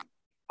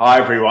Hi,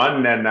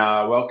 everyone, and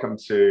welcome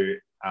to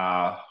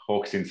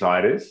Hawks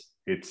Insiders.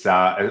 It's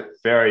a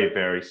very,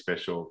 very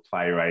special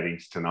play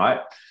ratings tonight,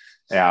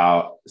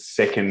 our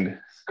second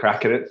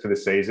crack at it for the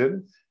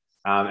season.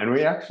 And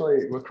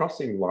we're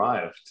crossing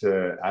live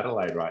to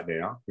Adelaide right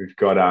now. We've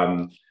got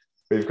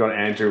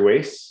Andrew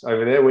Weiss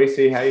over there.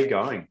 Weissy, how are you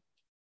going?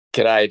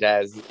 G'day,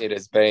 Daz. It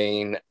has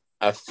been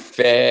a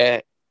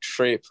fair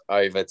trip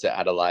over to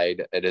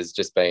Adelaide. It has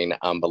just been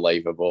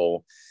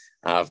unbelievable.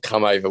 I've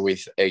come over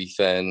with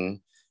Ethan.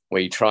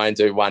 We try and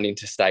do one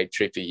interstate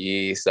trip a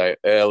year. So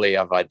early,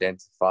 I've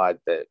identified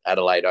that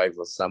Adelaide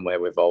Oval is somewhere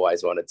we've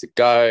always wanted to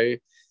go.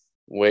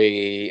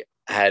 We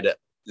had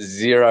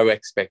zero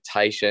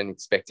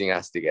expecting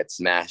us to get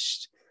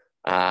smashed.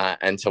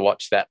 And to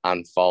watch that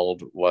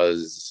unfold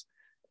was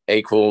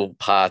equal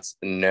parts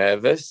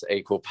nervous,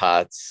 equal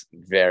parts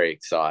very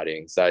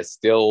exciting. So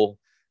still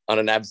on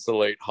an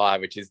absolute high,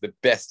 which is the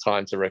best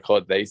time to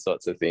record these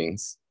sorts of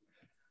things.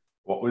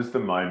 What was the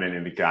moment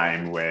in the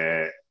game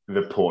where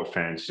the Port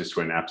fans just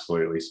went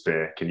absolutely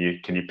spare? Can you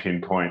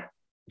pinpoint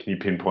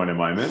a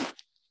moment?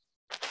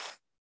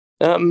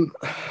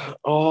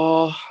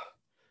 Oh,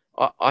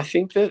 I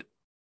think that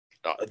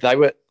they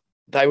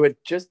were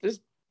just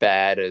as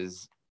bad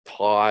as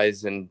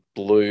Pies and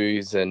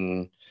Blues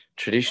and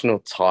traditional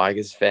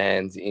Tigers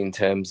fans in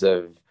terms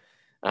of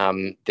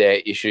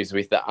their issues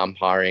with the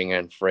umpiring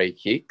and free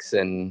kicks.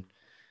 And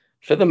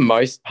for the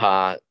most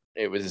part,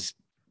 it was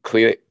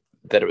clear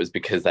that it was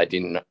because they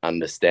didn't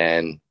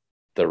understand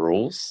the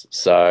rules.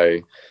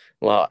 So,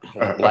 like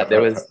there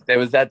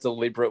was that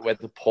deliberate where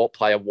the Port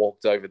player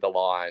walked over the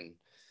line,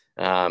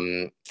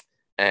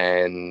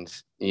 and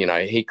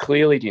he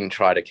clearly didn't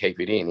try to keep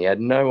it in. He had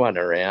no one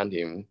around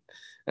him,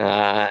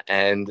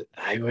 and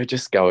they were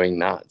just going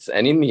nuts.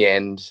 And in the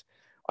end,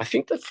 I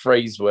think the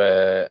frees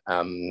were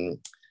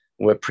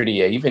pretty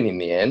even in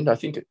the end. I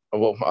think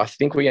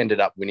we ended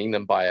up winning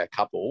them by a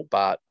couple,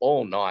 but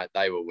all night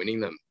they were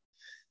winning them.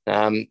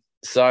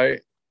 So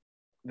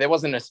there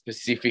wasn't a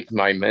specific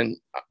moment,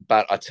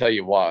 but I tell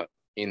you what,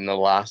 in the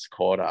last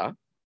quarter,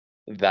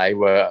 they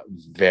were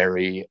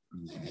very,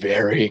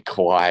 very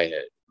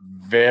quiet,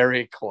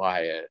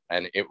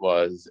 and it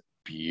was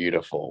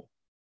beautiful.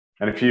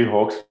 And a few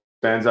Hawks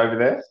fans over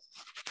there?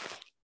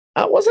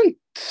 It wasn't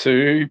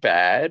too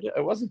bad.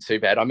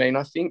 I mean,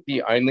 I think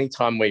the only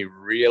time we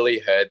really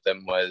heard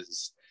them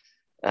was,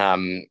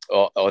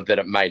 or that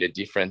it made a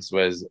difference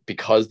was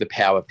because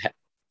the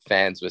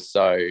fans were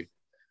so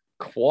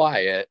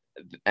quiet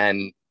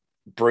and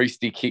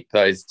Brewsty kicked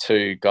those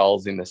two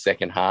goals in the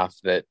second half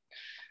that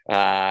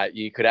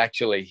you could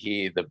actually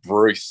hear the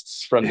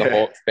Bruce from the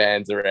Hawks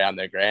fans around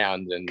the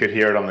ground. And could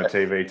hear it on the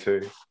TV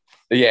too.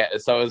 Yeah,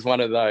 so it was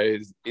one of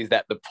those, is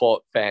that the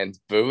Port fans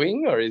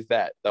booing or is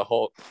that the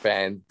Hawk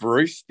fans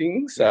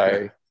Bruceing?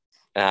 So,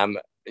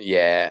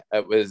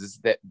 it was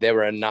that there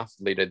were enough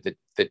littered.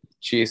 The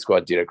cheer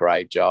squad did a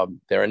great job.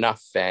 There were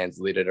enough fans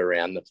littered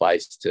around the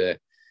place to,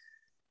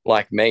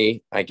 like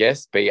me, I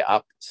guess, be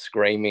up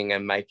screaming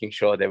and making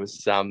sure there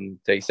was some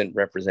decent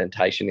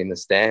representation in the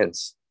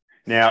stands.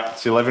 Now,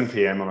 it's 11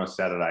 p.m. on a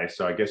Saturday,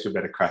 so I guess we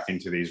better crack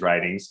into these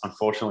ratings.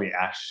 Unfortunately,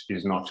 Ash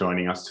is not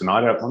joining us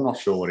tonight. I'm not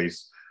sure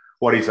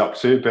what he's up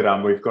to,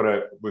 but we've got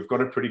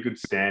a pretty good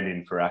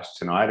stand-in for Ash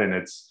tonight, and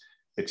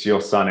it's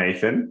your son,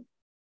 Ethan.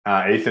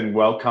 Ethan,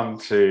 welcome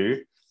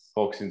to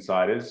Hawks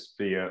Insiders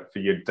for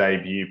your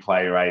debut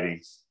play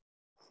ratings.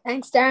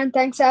 Thanks, Darren.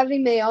 Thanks for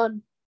having me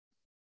on.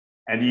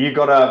 And you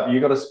got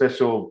a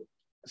special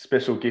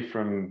gift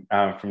from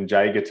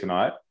Jager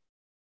tonight.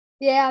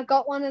 Yeah, I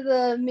got one of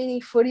the mini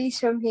footies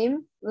from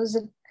him. It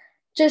was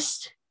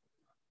just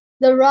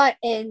the right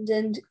end,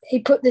 and he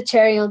put the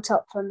cherry on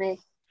top for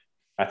me.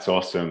 That's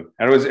awesome.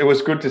 And it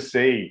was good to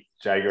see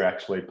Jager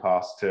actually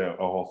pass to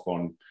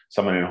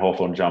someone in a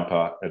Hawthorn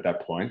jumper at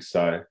that point.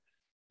 So,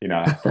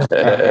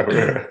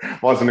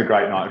 wasn't a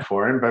great night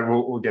for him, but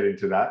we'll get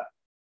into that.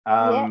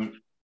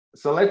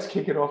 So let's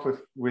kick it off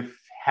with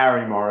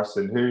Harry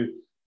Morrison, who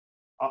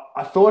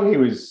I thought he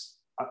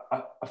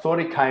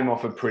came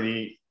off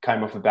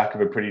the back of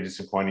a pretty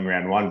disappointing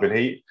round one, but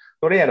he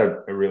thought he had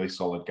a really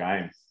solid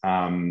game.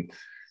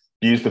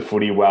 Used the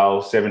footy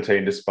well,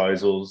 17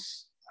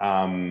 disposals.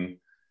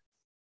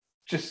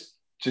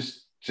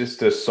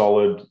 Just a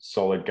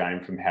solid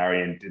game from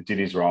Harry, and did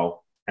his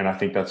role. And I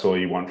think that's all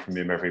you want from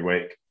him every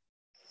week.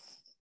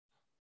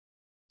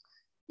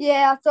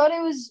 Yeah, I thought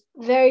it was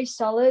very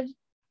solid.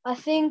 I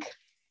think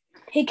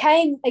he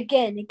came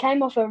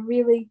off a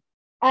really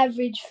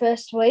average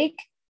first week,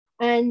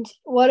 and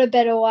what a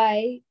better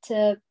way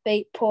to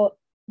beat Port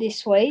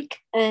this week.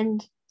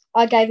 And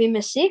I gave him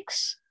a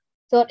 6.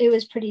 Thought it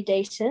was pretty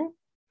decent.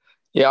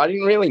 Yeah, I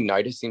didn't really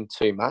notice him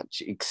too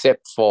much,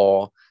 except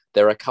for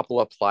there are a couple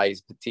of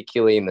plays,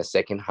 particularly in the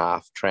second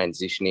half,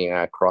 transitioning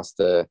across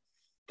the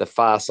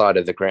far side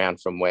of the ground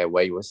from where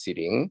we were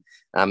sitting.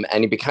 And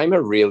he became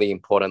a really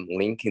important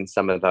link in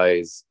some of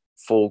those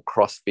full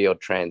cross-field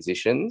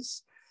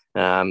transitions,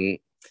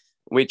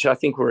 which I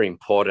think were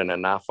important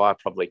enough. I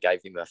probably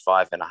gave him a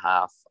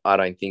 5.5. I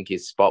don't think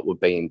his spot would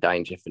be in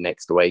danger for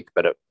next week,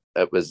 but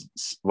it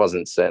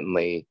wasn't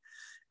certainly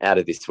out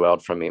of this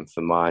world from him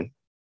for mine.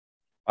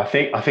 I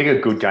think a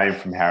good game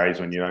from Harry is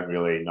when you don't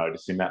really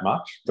notice him that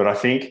much. But I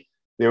think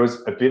there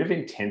was a bit of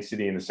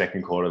intensity in the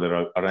second quarter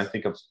that I don't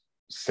think I've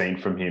seen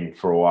from him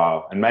for a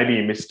while. And maybe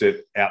he missed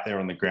it out there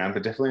on the ground,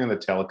 but definitely on the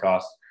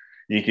telecast,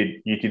 you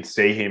could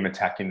see him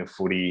attacking the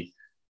footy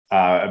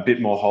a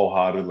bit more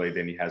wholeheartedly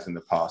than he has in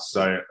the past.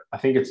 So I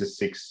think it's a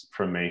 6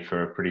 from me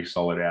for a pretty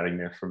solid outing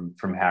there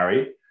from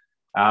Harry.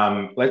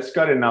 Let's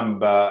go to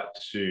number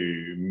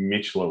 2,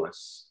 Mitch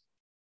Lewis.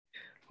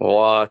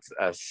 What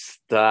a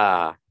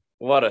star.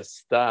 What a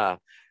star.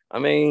 I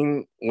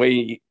mean,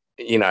 we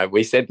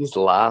said this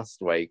last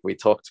week. We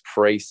talked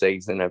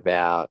pre-season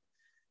about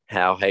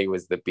how he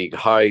was the big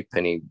hope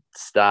and he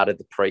started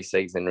the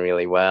pre-season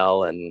really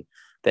well and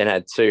then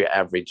had 2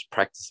 average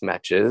practice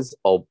matches,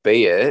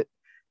 albeit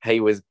he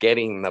was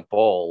getting the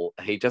ball.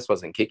 He just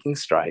wasn't kicking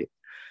straight.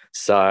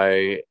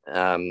 So,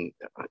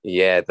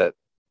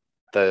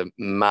 the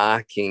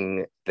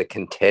marking, the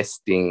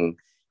contesting,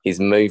 his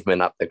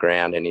movement up the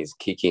ground and his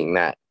kicking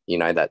that,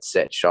 that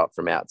set shot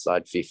from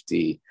outside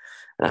 50,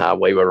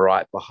 we were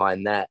right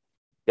behind that.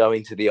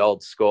 Going to the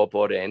old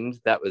scoreboard end,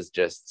 that was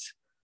just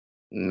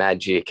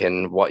magic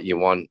and what you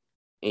want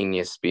in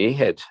your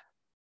spearhead.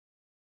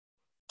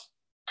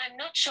 I'm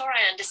not sure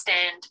I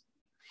understand.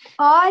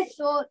 I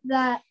thought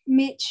that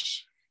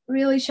Mitch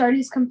really showed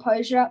his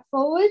composure up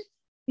forward.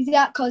 He's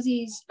out because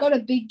he's got a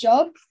big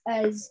job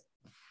as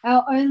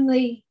our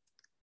only,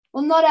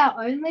 well, not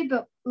our only,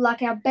 but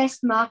like our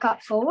best mark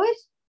up forward.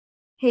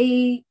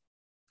 He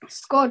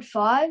scored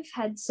 5,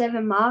 had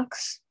 7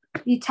 marks.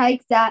 You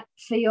take that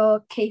for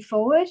your key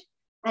forward.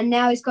 And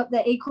now he's got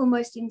the equal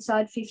most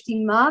inside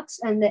 15 marks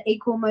and the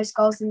equal most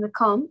goals in the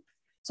comp.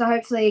 So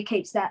hopefully he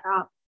keeps that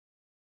up.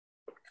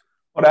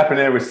 What happened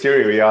there with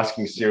Siri? Were you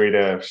asking Siri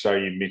to show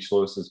you Mitch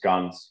Lewis's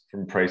guns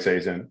from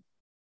pre-season?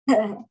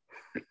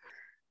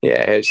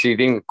 Yeah, she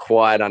didn't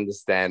quite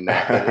understand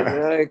that.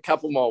 But, a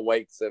couple more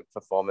weeks of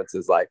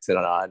performances like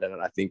tonight,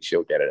 and I think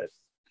she'll get it.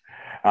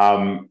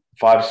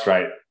 5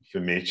 straight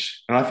for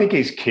Mitch. And I think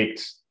he's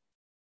kicked,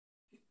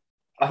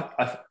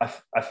 I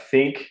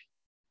think,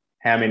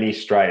 how many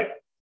straight?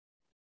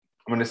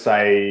 I'm going to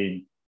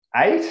say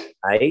 8?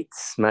 8,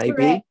 maybe.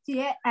 Correct.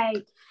 Yeah,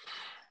 8.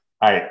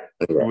 8,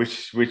 Yeah.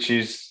 which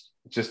is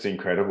just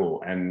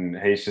incredible. And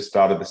he's just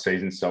started the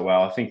season so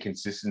well. I think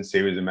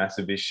consistency was a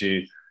massive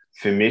issue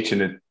for Mitch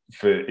and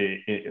for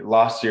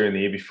last year and the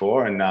year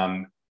before.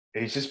 And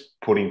he's just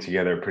putting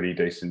together a pretty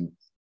decent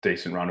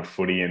run of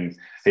footy. And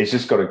he's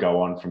just got to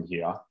go on from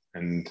here.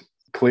 And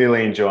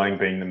clearly enjoying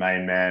being the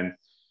main man.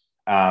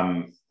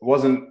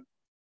 Wasn't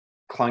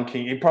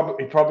clunking. He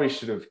probably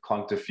should have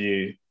clunked a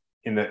few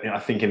in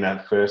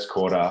that first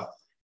quarter.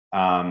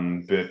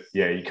 But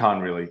yeah, you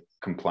can't really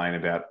complain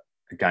about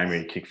a game where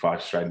you kick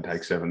 5 straight and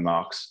take 7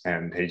 marks,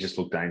 and he just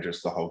looked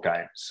dangerous the whole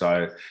game.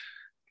 So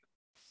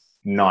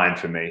 9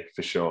 for me,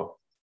 for sure.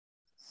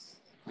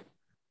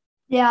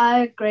 Yeah, I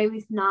agree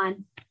with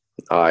 9.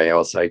 I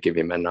also give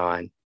him a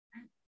 9.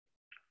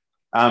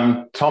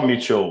 Tom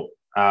Mitchell,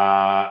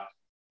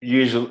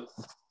 usually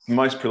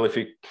most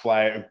prolific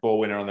ball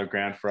winner on the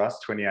ground for us,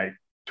 28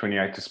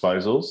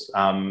 disposals.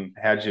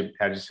 How'd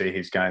you see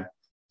his game?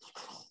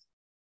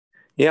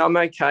 Yeah, I'm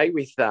okay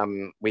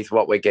with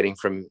what we're getting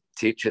from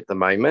Titch at the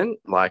moment.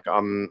 Like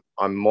I'm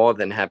more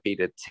than happy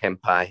to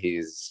temper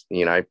his,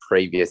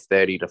 previous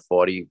 30 to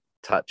 40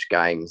 touch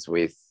games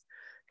with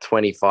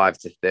 25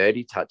 to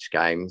 30 touch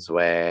games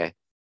where,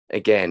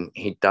 again,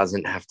 he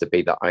doesn't have to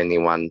be the only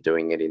one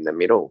doing it in the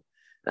middle.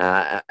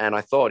 And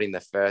I thought in the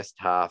first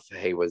half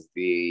he was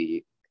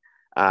the,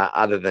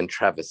 other than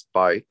Travis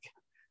Boak,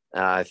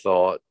 I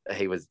thought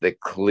he was the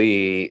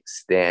clear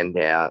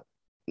standout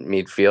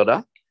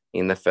midfielder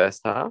in the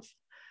first half.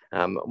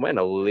 Went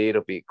a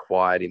little bit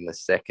quiet in the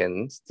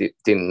second.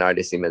 Didn't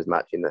notice him as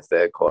much in the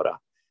third quarter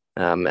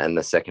and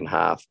the second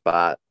half.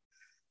 But,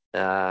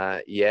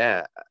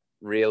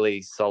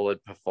 really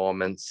solid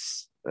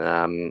performance.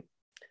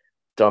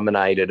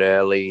 Dominated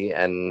early.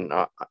 And,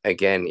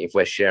 again, if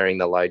we're sharing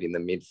the load in the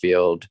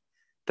midfield,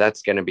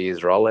 that's going to be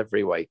his role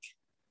every week.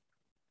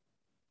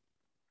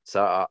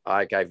 So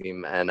I gave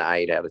him an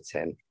 8 out of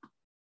 10.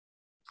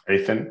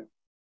 Ethan?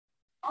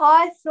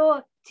 I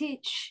thought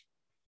Titch,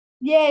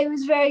 he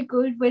was very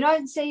good. We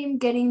don't see him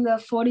getting the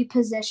 40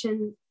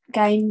 possession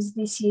games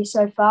this year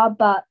so far,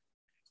 but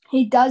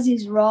he does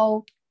his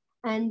role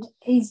and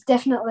he's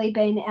definitely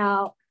been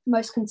our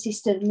most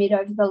consistent mid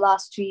over the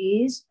last 2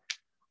 years.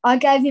 I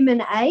gave him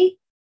an 8,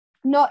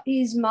 not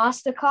his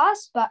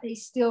masterclass, but he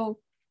still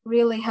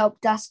really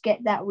helped us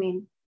get that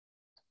win.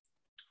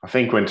 I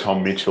think when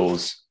Tom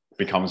Mitchell's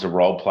becomes a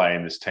role player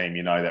in this team,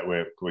 you know that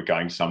we're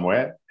going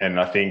somewhere. And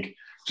I think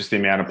just the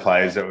amount of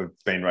players that we've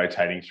been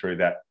rotating through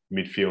that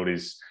midfield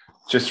is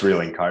just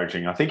really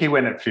encouraging. I think he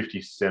went at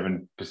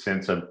 57%,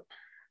 so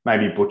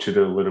maybe butchered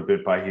it a little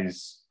bit by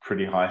his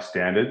pretty high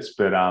standards.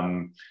 But,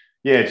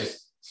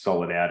 just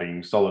solid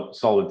outing,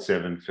 solid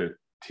 7 for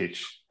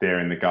Titch there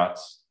in the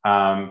guts.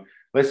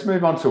 Let's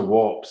move on to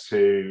Warps,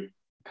 who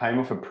came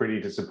off a pretty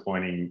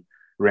disappointing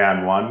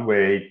round one,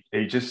 where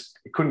he just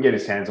couldn't get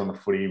his hands on the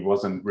footy. He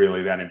wasn't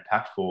really that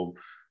impactful.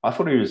 I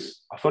thought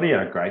he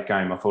had a great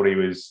game. I thought he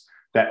was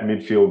that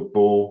midfield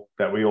bull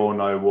that we all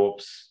know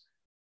Warps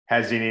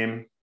has in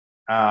him.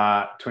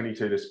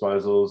 22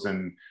 disposals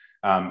and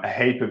a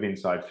heap of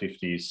inside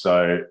 50s.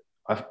 So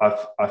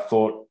I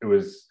thought it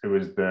was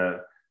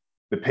the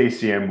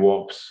PCM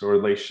Warps, or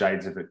at least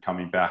shades of it,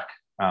 coming back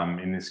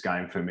in this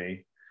game for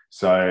me.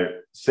 So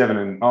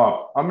I'm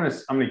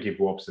gonna give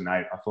Warps an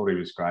 8. I thought he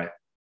was great.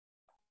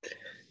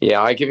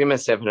 Yeah, I give him a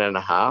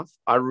 7.5.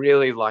 I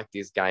really liked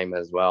his game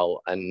as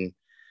well. And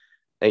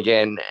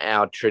again,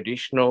 our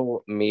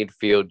traditional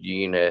midfield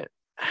unit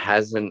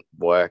hasn't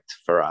worked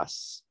for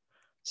us.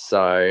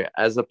 So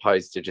as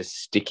opposed to just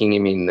sticking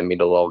him in the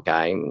middle all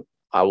game,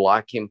 I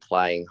like him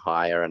playing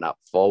higher and up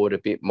forward a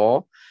bit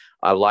more.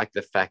 I like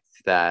the fact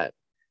that,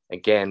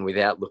 again,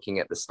 without looking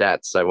at the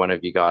stats, so one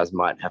of you guys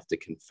might have to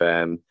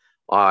confirm,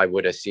 I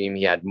would assume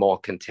he had more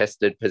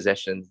contested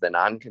possessions than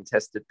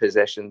uncontested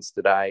possessions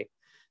today.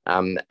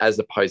 As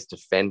opposed to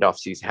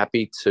fend-offs, he's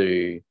happy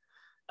to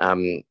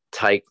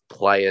take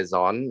players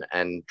on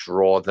and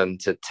draw them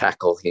to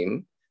tackle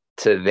him,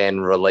 to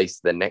then release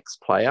the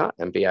next player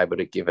and be able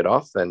to give it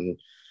off. And,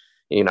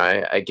 you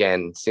know,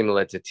 again,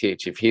 similar to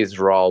Titch, if his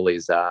role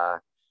is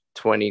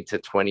 20 to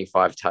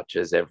 25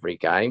 touches every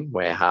game,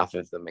 where half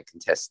of them are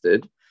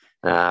contested,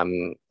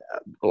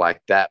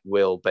 like that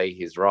will be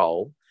his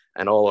role.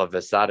 And all of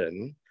a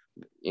sudden,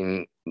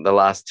 in the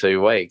last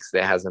 2 weeks,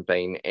 there hasn't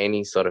been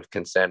any sort of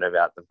concern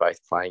about them both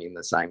playing in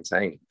the same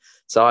team.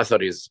 So I thought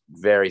he was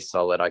very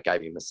solid. I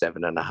gave him a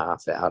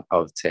 7.5 out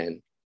of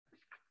 10.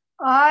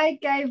 I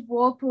gave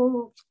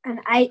Warple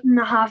an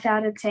 8.5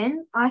 out of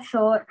 10. I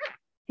thought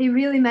he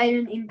really made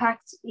an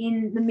impact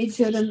in the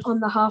midfield and on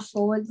the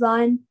half-forward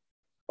line.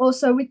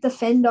 Also, with the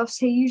fend-offs,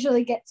 he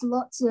usually gets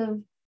lots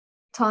of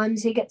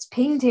times he gets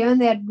pinged. He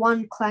only had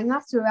one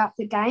clanger throughout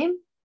the game,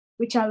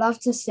 which I love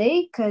to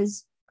see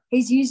because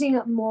he's using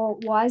it more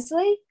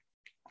wisely,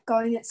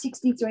 going at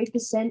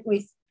 63%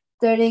 with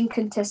 13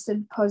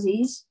 contested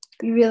posies.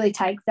 You really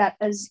take that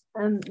as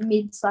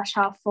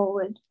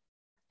mid/half-forward.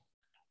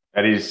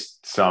 That is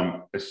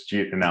some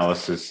astute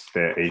analysis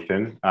there,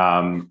 Ethan.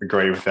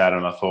 Agree with that.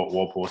 And I thought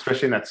Warple,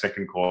 especially in that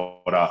second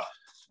quarter,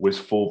 was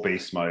full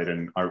beast mode.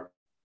 And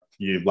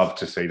you'd love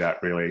to see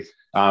that, really.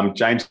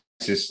 James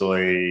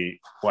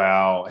Sicily,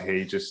 wow,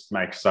 he just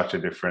makes such a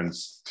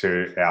difference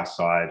to our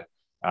side.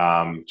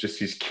 Just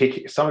his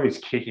kick, some of his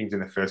kickings in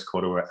the first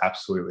quarter were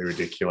absolutely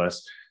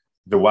ridiculous.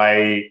 The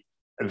way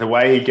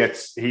he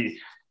gets,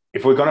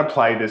 if we're going to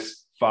play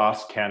this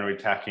fast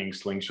counter-attacking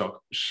slingshot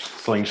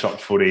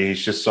footy,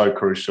 he's just so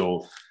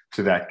crucial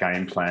to that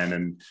game plan,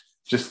 and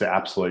just the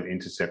absolute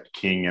intercept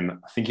king. And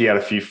I think he had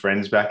a few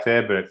friends back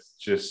there, but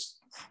just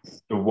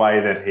the way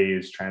that he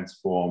has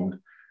transformed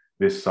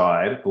this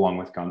side, along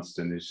with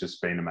Gunston, has just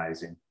been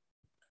amazing.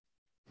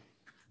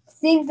 I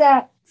think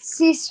that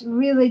Sis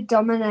really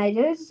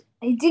dominated.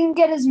 He didn't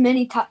get as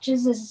many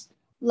touches as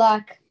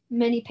like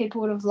many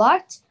people would have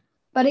liked,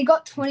 but he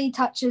got 20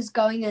 touches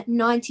going at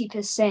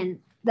 90%.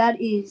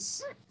 That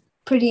is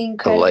pretty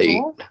incredible.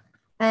 Elite.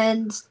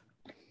 And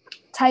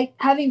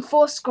having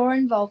 4 score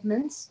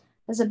involvements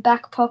as a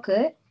back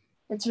pocket,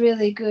 it's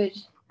really good.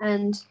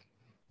 And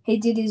he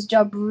did his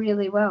job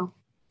really well.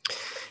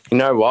 You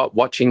know what?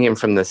 Watching him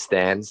from the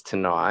stands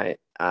tonight,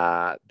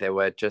 there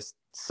were just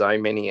so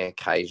many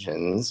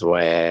occasions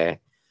where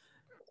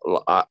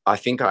I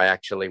think I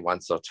actually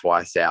once or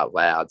twice out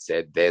loud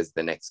said, there's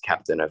the next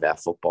captain of our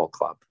football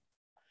club.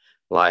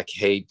 Like,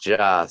 he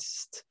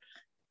just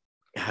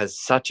has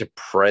such a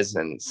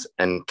presence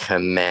and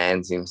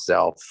commands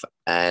himself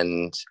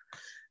and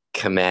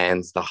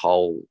commands the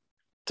whole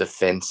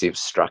defensive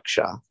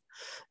structure.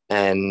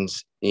 And,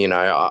 you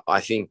know, I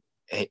think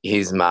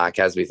his mark,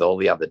 as with all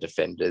the other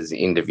defenders,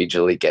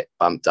 individually get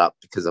bumped up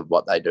because of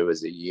what they do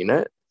as a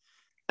unit.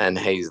 And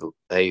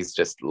he's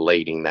just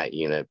leading that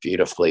unit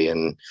beautifully.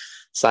 And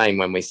same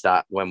when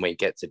we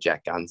get to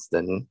Jack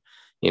Gunston,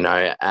 you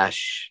know,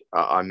 Ash,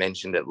 I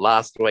mentioned it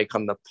last week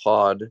on the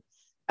pod,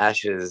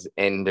 Ash's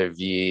end of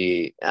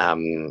year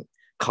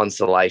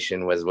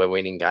consolation was we're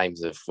winning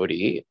games of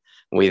footy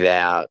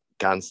without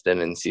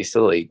Gunston and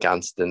Sicily.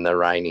 Gunston, the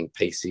reigning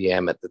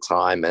PCM at the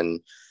time, and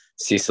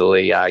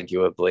Sicily,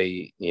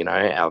 arguably, you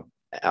know,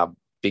 our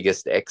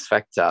biggest X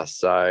factor.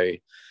 So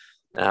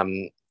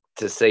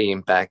to see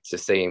him back, to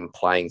see him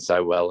playing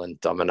so well and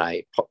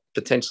dominate,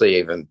 potentially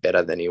even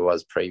better than he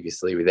was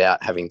previously,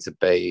 without having to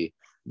be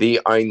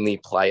the only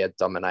player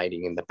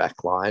dominating in the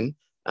back line.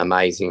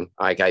 Amazing.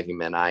 I gave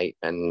him an 8,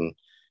 and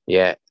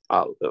yeah,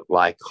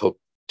 like hooked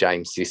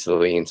James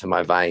Sicily into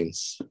my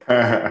veins.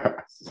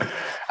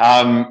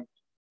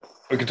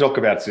 We could talk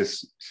about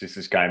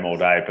Sis's game all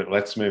day, but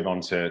let's move on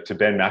to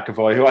Ben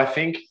McAvoy, who I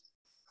think,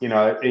 you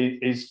know,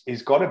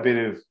 he's got a bit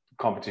of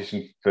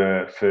competition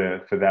for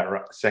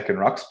that second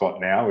ruck spot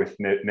now, with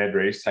Ned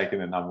Reeves taking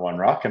the number 1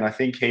 ruck. And I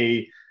think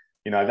he,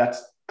 you know,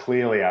 that's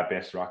clearly our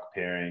best ruck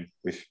pairing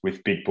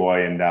with Big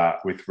Boy and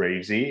with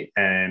Reevesy.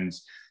 And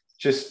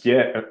just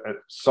a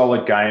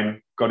solid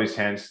game. Got his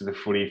hands to the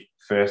footy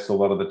first a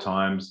lot of the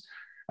times.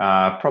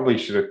 Probably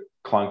should have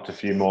clunked a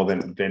few more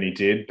than he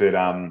did, but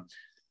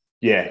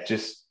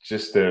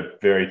just a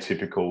very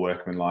typical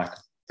workman-like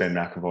Ben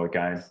McEvoy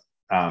game.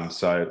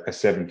 So a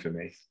 7 for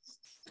me.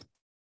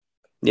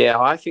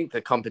 Yeah, I think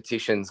the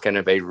competition's going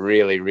to be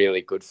really,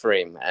 really good for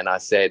him. And I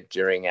said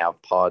during our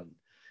pod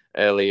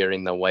earlier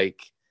in the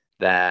week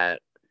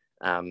that,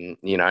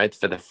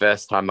 for the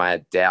first time I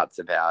had doubts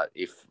about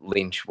if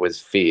Lynch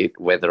was fit,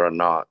 whether or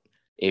not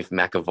if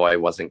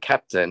McEvoy wasn't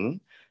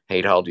captain,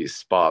 he'd hold his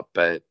spot.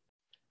 But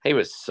he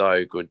was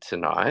so good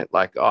tonight.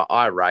 Like,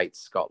 I rate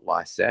Scott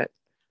Lysette.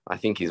 I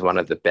think he's one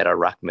of the better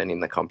ruckmen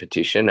in the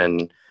competition.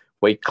 And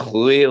we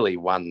clearly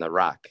won the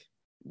ruck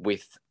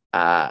with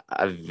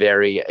a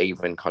very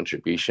even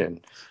contribution.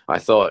 I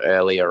thought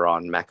earlier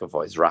on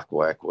McEvoy's ruck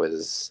work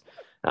was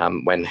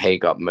when he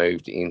got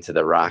moved into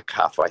the ruck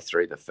halfway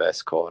through the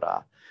first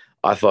quarter.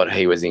 I thought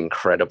he was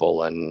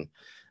incredible and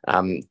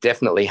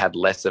definitely had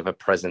less of a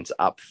presence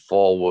up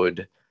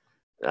forward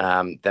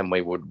than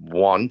we would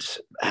want.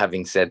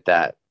 Having said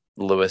that,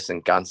 Lewis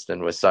and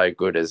Gunston were so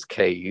good as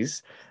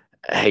keys.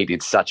 He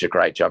did such a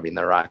great job in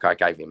the ruck. I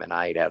gave him an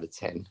 8 out of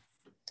 10.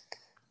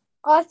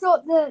 I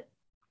thought that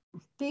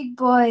big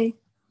boy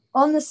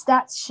on the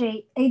stats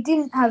sheet, he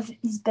didn't have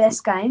his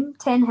best game.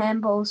 10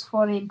 handballs,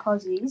 14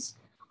 posies,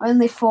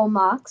 only 4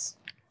 marks.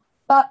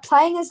 But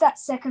playing as that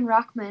second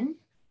ruckman,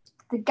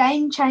 the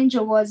game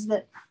changer was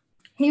that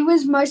he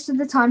was most of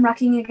the time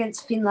rucking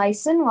against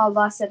Finlayson while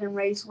Lysette and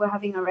Reeves were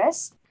having a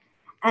rest.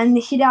 And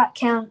the hit-out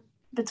count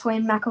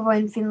between McEvoy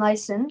and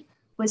Finlayson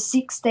was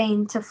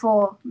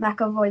 16-4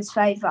 McEvoy's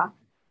favour.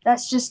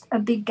 That's just a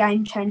big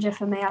game changer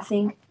for me, I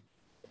think.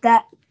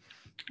 That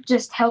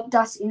just helped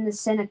us in the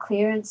centre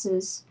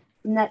clearances,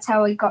 and that's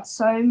how we got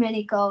so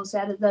many goals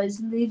out of those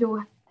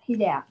little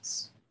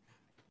hit-outs.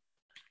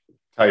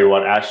 Tell you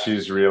what, Ash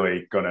is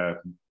really gonna.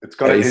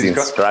 He's in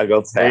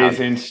struggle town.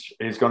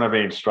 He's gonna be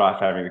in strife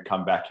having to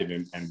come back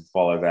in and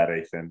follow that,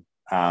 Ethan.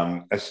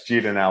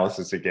 Astute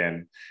analysis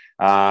again.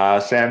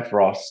 Sam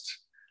Frost,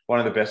 one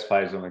of the best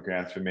players on the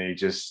ground for me.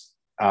 Just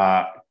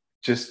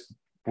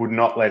would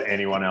not let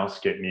anyone else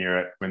get near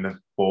it when the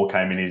ball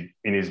came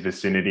in his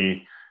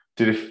vicinity.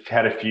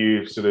 Had a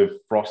few sort of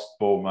Frost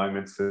ball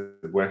moments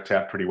that worked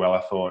out pretty well,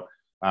 I thought.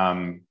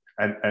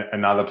 And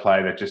another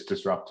play that just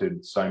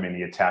disrupted so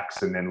many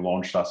attacks and then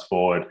launched us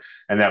forward.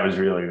 And that was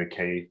really the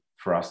key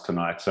for us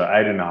tonight. So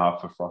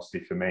 8.5 for Frosty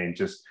for me, and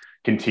just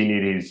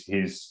continued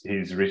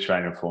his rich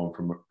vein of form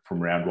from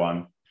round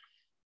one.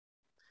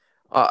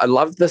 I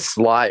love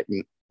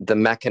the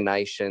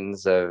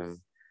machinations of,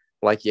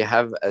 like, you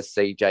have a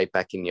CJ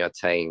back in your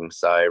team,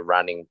 so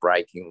running,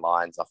 breaking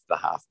lines off the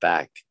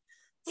halfback.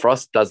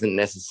 Frost doesn't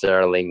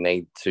necessarily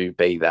need to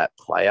be that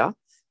player.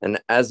 And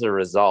as a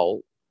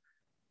result,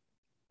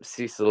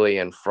 Sicily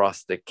and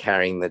Frost are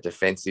carrying the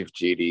defensive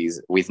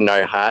duties with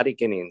no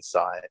Hartigan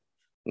inside.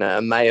 Now,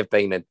 it may have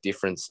been a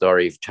different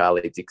story if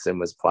Charlie Dixon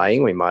was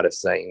playing. We might have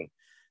seen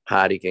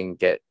Hartigan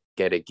get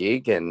a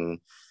gig. And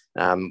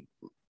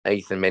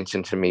Ethan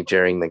mentioned to me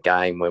during the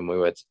game when we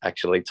were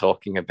actually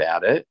talking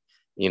about it,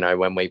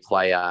 when we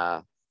play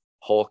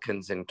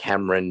Hawkins and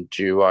Cameron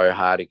duo,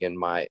 Hartigan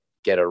might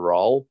get a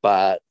role.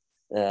 But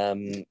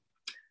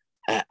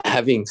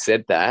having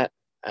said that,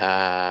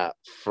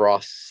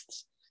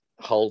 Frost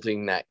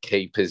holding that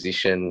key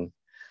position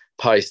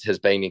post has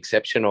been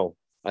exceptional.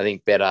 I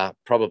think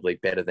probably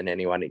better than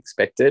anyone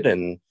expected.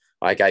 And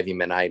I gave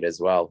him an 8 as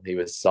well. He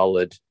was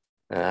solid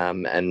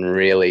and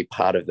really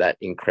part of that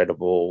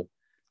incredible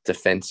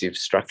defensive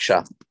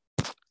structure.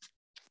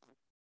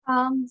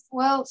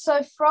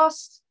 So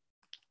Frost,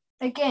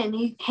 again,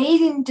 he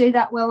didn't do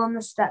that well on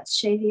the stats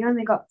sheet. He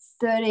only got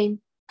 13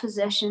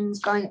 possessions,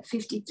 going at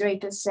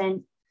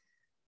 53%.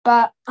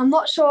 But I'm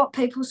not sure what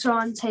people saw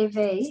on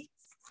TV.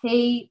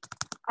 He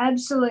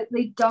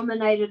absolutely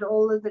dominated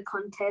all of the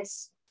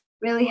contests,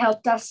 really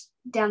helped us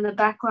down the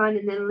back line,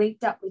 and then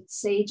linked up with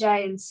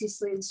CJ and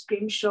Sicily and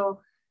Scrimshaw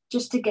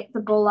just to get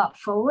the ball up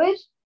forward.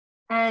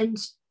 And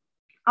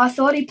I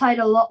thought he played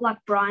a lot like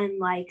Brian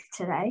Lake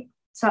today.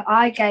 So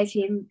I gave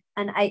him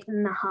an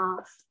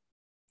 8.5.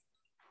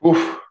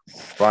 Oof,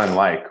 Brian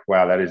Lake.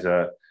 Wow, that is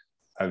a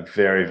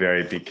very,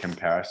 very big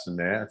comparison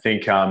there. I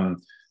think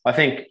on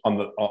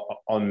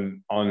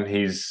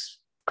his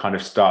kind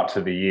of start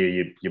to the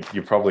year,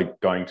 you're probably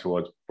going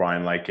towards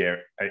Brian Lake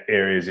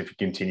areas if he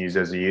continues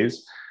as he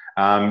is.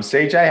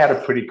 CJ had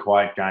a pretty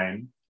quiet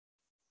game,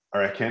 I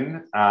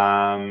reckon.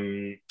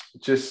 I'm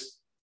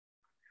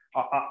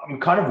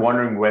kind of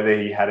wondering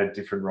whether he had a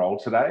different role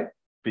today,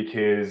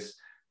 because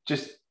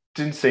just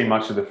didn't see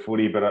much of the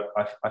footy. But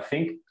I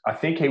think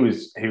he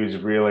was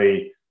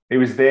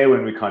there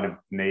when we kind of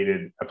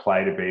needed a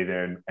play to be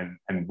there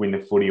and win the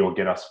footy or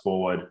get us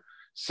forward.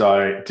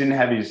 So didn't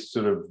have his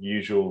sort of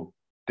usual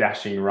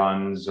dashing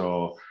runs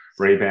or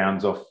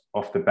rebounds off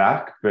the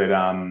back. But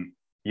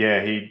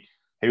he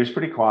was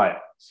pretty quiet.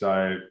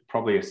 So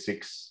probably a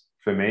 6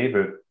 for me,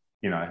 but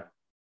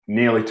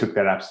nearly took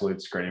that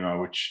absolute screamer,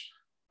 which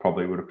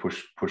probably would have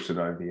pushed it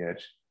over the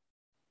edge.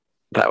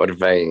 That would have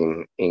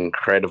been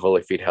incredible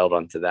if he'd held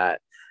on to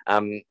that.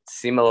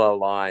 Similar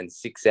line,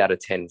 6 out of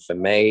 10 for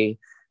me.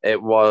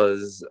 It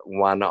was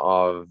one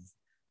of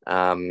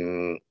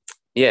one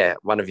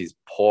of his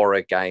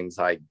poorer games,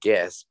 I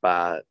guess,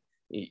 but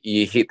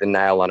you hit the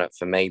nail on it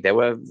for me. There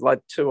were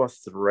like 2 or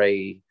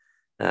 3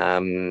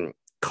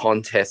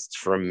 contests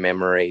from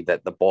memory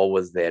that the ball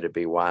was there to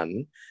be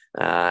won,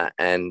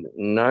 and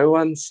no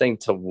one seemed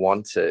to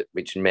want it,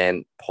 which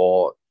meant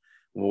Port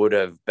would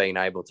have been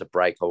able to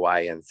break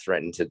away and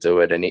threaten to do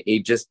it. And he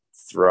just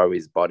throw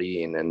his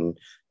body in and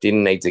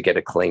didn't need to get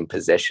a clean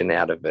possession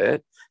out of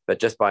it. But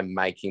just by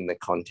making the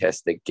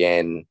contest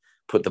again,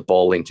 put the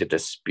ball into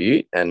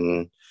dispute.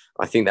 And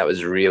I think that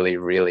was really,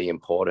 really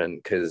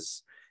important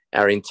because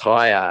our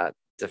entire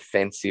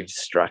defensive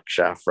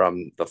structure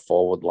from the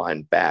forward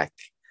line back,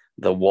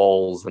 the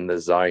walls and the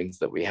zones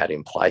that we had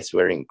in place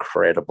were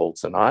incredible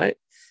tonight.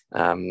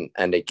 And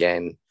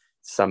again,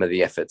 some of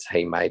the efforts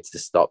he made to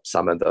stop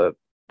some of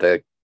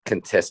the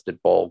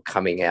contested ball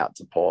coming out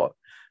to Port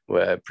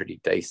were pretty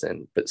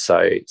decent. But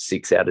so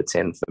 6 out of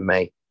 10 for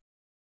me.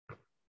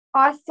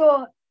 I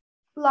thought,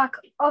 like,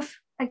 off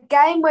a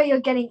game where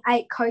you're getting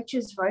 8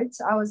 coaches' votes,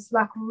 I was,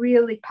 like,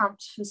 really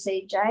pumped for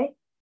CJ.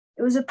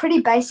 It was a pretty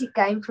basic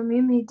game from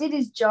him. He did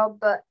his job,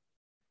 but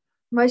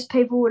most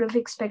people would have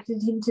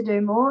expected him to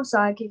do more, so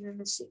I give him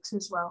a 6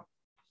 as well.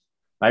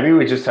 Maybe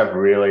we just have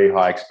really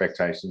high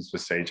expectations for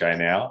CJ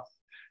now.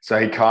 So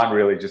he can't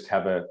really just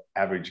have an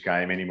average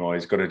game anymore.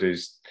 He's got to do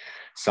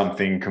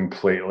something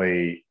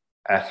completely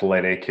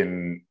athletic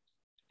and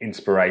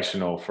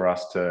inspirational for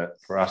us to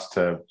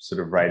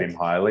sort of rate him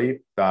highly.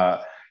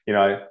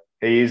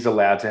 He is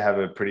allowed to have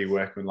a pretty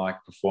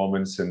workmanlike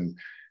performance, and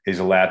he's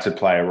allowed to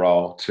play a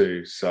role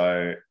too.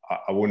 So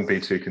I wouldn't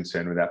be too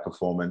concerned with that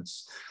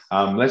performance.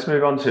 Let's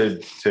move on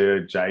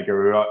to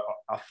Jaeger, who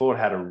I thought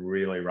had a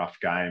really rough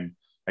game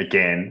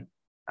again.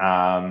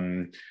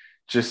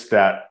 Just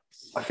that,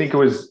 I think it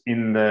was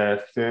in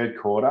the third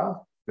quarter,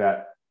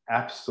 that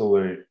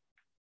absolute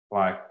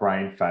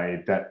brain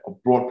fade that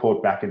brought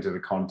Port back into the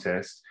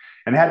contest.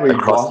 And had we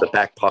across the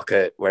back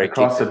pocket, where he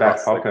kicked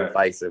across the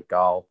face of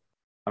goal.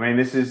 I mean,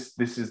 this is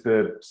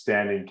the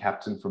standing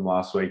captain from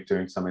last week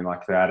doing something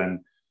like that. And,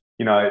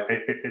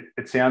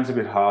 it sounds a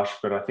bit harsh,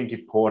 but I think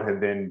if Port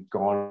had then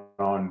gone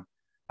on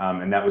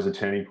and that was a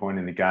turning point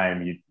in the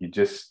game, you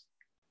just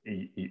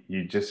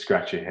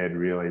scratch your head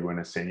really when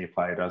a senior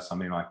player does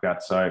something like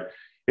that. So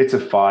it's a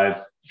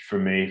 5 for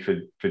me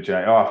for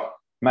Jay. Oh,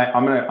 mate,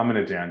 I'm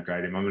gonna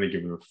downgrade him. I'm gonna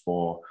give him a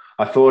 4.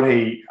 I thought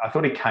he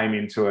came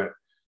into it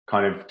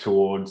kind of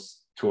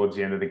towards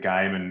the end of the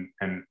game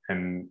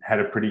and had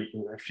a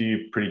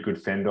few pretty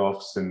good fend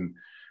offs and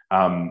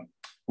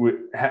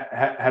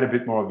had a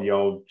bit more of the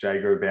old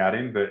Jaeger about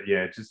him. But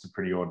yeah, just a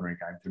pretty ordinary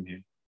game from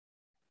him.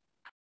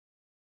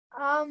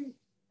 I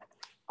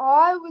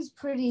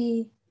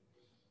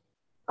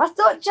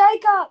thought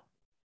Jaeger,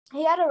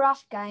 he had a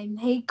rough game.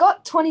 He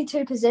got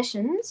 22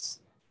 possessions.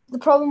 The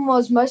problem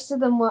was most of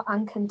them were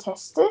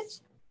uncontested,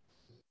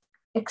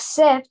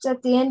 except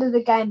at the end of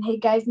the game, he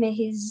gave me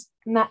his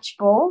match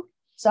ball.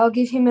 So I'll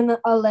give him an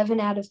 11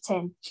 out of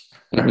 10.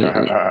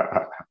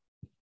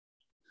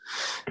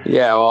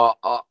 Yeah, well,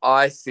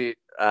 I sit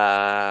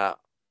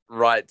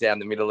right down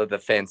the middle of the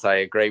fence. I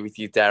agree with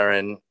you,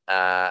 Darren.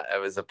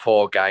 It was a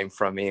poor game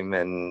from him,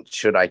 and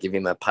should I give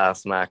him a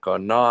pass mark or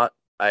not?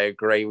 I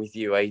agree with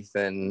you,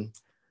 Ethan.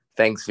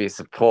 Thanks for your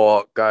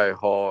support. Go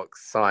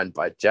Hawks. Signed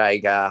by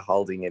Jaeger,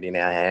 holding it in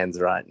our hands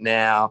right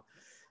now.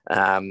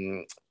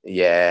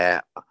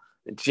 Yeah.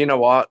 Do you know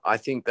what? I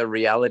think the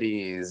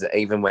reality is,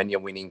 even when you're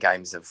winning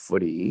games of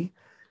footy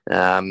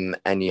and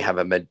you have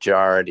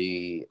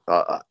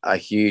a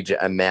huge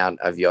amount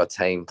of your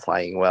team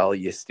playing well,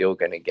 you're still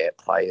going to get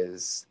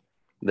players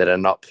that are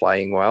not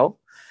playing well.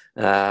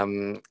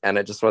 And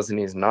it just wasn't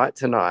his night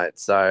tonight.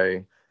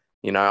 So,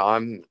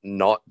 I'm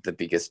not the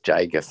biggest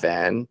Jaeger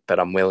fan, but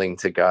I'm willing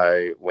to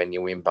go when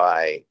you win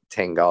by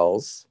 10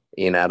 goals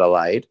in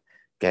Adelaide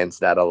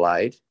against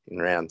Adelaide in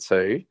round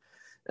 2.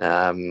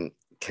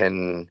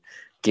 Can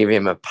give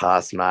him a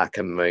pass mark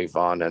and move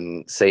on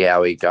and see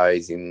how he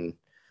goes in,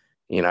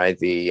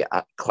 the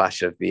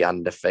clash of the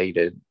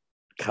undefeated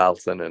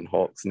Carlton and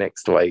Hawks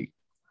next week.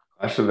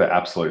 Clash of the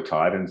absolute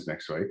Titans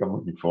next week. I'm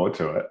looking forward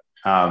to it.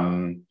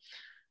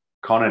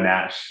 Connor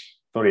Nash,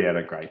 thought he had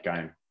a great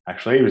game.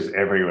 Actually, he was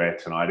everywhere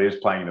tonight. He was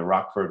playing the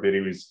ruck for a bit.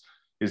 He was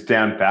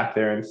down back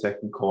there in the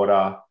second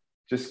quarter.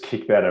 Just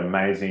kicked that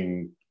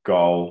amazing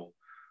goal.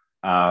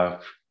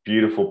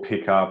 Beautiful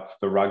pickup.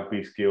 The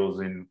rugby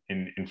skills in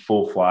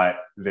full flight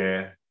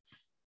there.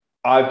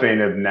 I've been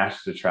a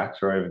Nash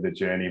detractor over the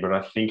journey, but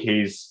I think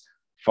he's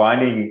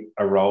finding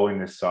a role in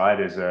this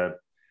side as a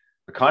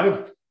kind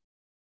of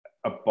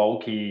a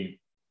bulky,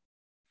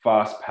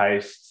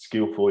 fast-paced,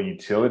 skillful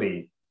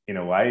utility in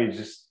a way. He's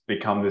just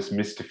become this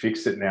Mr.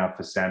 Fix-It now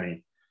for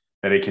Sammy,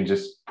 that he can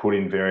just put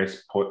in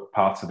various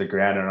parts of the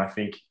ground. And I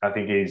think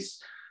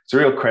it's a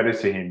real credit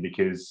to him,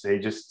 because he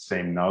just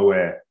seemed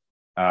nowhere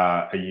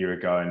a year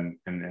ago.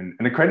 And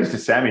a credit to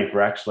Sammy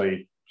for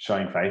actually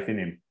showing faith in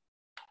him.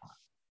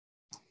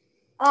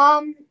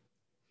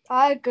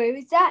 I agree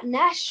with that.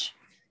 Nash,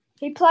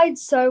 he played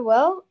so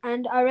well,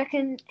 and I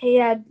reckon he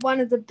had one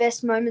of the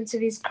best moments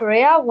of his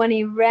career when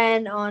he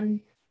ran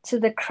on to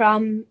the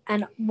crumb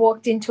and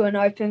walked into an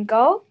open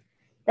goal.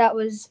 That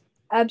was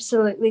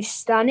absolutely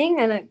stunning,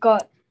 and it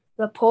got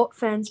the Port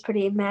fans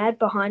pretty mad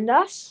behind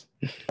us.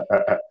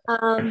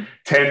 10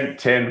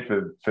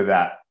 for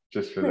that,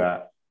 just for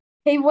that.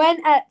 He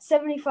went at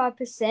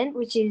 75%,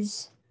 which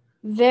is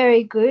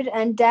very good,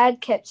 and Dad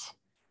kept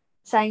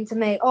saying to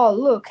me, "Oh,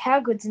 look, how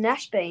good's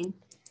Nash been?"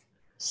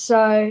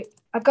 So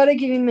I've got to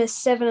give him a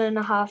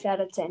 7.5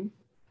 out of 10.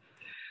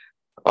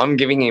 I'm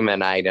giving him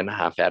an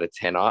 8.5 out of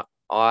 10.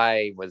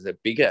 I was a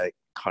bigger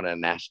Connor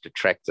Nash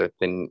detractor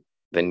than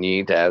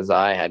you, Daz.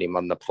 I had him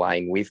on the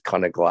plane with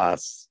Connor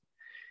Glass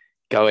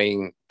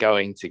going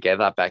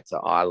together back to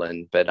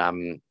Ireland. But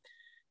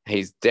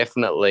he's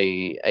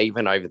definitely,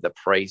 even over the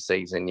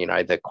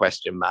preseason, the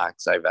question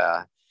marks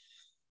over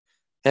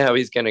how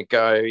he's going to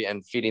go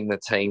and fit in the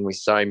team with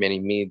so many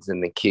mids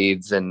and the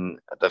kids. And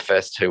the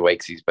first 2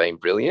 weeks he's been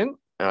brilliant.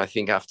 And I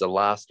think after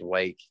last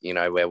week,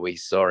 where we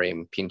saw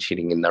him pinch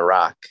hitting in the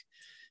ruck,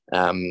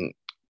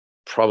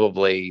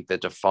 probably the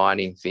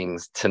defining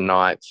things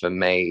tonight for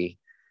me,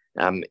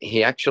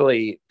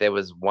 there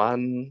was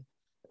one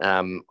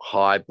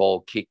high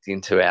ball kicked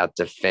into our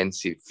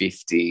defensive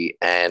 50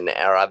 and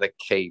our other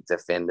key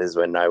defenders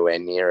were nowhere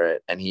near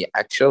it. And he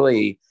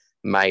actually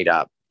made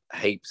up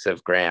heaps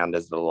of ground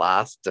as the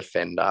last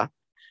defender.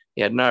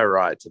 He had no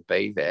right to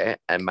be there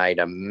and made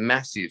a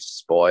massive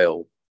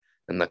spoil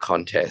in the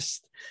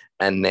contest.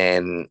 And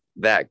then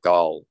that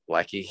goal,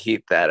 he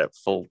hit that at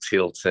full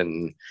tilt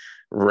and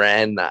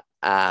ran the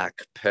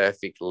arc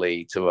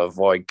perfectly to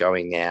avoid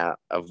going out,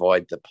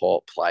 avoid the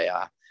Port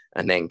player,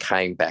 and then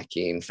came back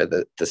in for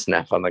the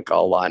snap on the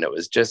goal line. It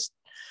was just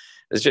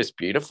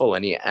beautiful.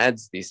 And he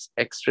adds this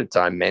extra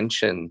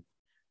dimension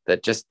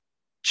that just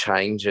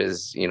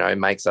changes,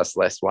 makes us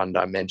less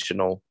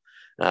one-dimensional.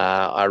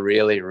 I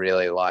really,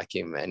 really like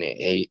him, and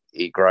he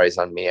grows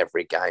on me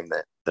every game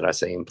that I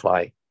see him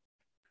play.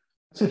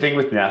 That's the thing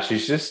with Nash.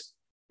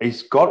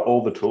 He's got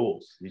all the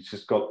tools.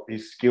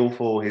 He's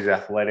skillful, he's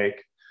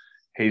athletic,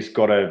 he's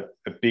got a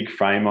big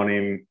frame on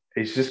him.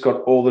 He's just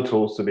got all the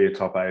tools to be a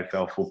top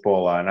AFL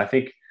footballer. And I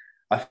think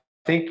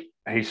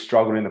he's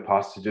struggled in the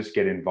past to just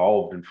get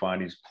involved and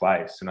find his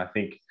place. And I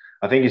think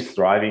he's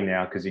thriving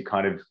now because he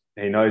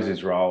knows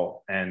his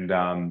role,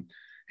 and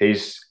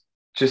he's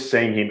just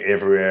seeing him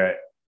everywhere,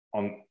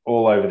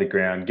 all over the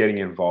ground, getting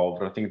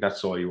involved. I think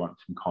that's all you want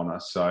from Connor.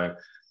 So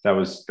that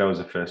was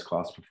a first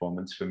class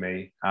performance for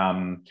me.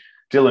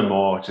 Dylan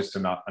Moore, just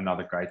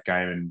another great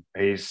game, and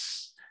if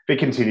he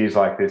continues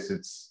like this,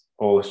 it's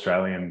all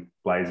Australian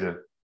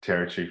Blazer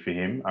territory for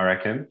him, I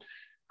reckon.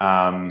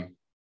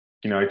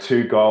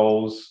 2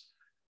 goals.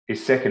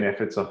 His second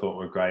efforts I thought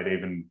were great.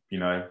 Even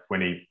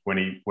when he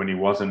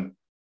wasn't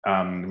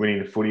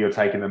winning the footy or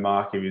taking the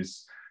mark, he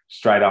was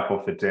straight up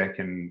off the deck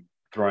and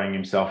throwing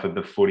himself at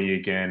the footy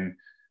again.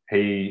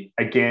 He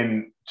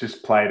again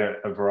just played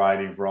a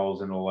variety of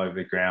roles and all over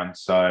the ground.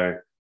 So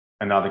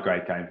another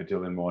great game for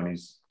Dylan Moore. And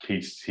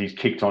he's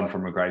kicked on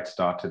from a great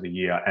start to the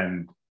year,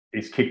 and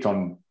he's kicked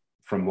on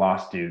from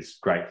last year's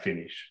great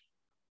finish.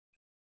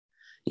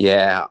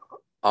 Yeah,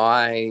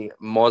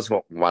 Moz was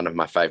one of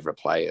my favourite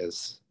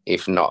players,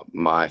 if not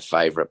my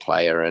favourite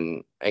player.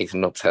 And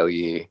Ethan will tell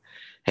you,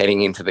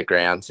 heading into the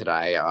ground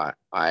today,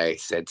 I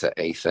said to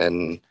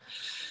Ethan,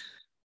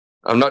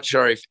 I'm not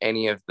sure if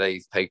any of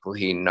these people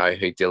here know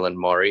who Dylan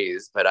Moore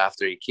is, but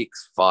after he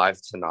kicks 5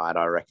 tonight,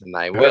 I reckon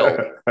they will.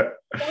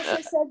 He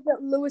also said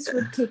that Lewis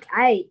would kick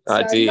 8. So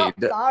I did. Not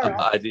far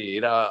off. I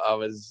did. I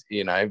was,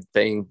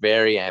 being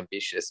very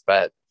ambitious.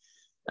 But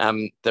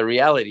the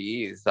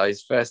reality is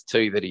those first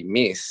 2 that he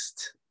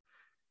missed,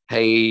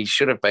 he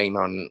should have been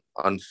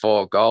on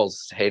 4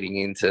 goals heading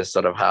into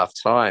sort of half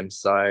time.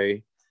 So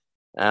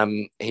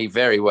he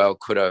very well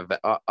could have.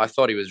 I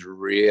thought he was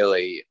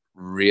really,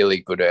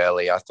 really good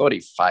early. I thought he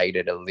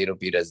faded a little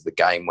bit as the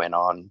game went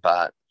on,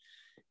 but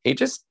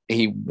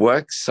he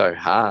works so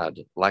hard.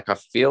 I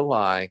feel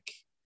like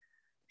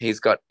he's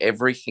got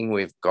everything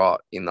we've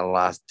got in the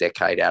last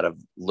decade out of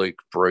Luke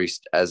Bruce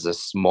as a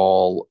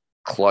small,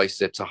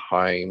 closer to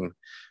home,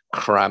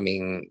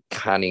 crumbing,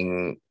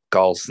 cunning,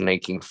 goal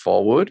sneaking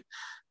forward.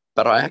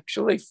 But I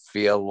actually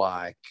feel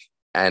like,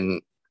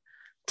 and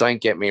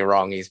don't get me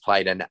wrong, he's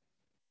played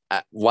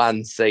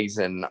one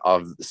season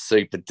of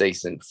super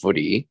decent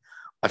footy.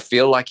 I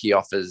feel like he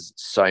offers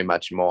so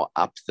much more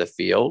up the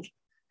field.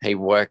 He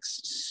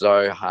works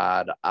so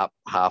hard up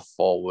half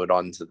forward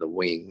onto the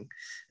wing,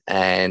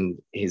 and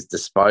his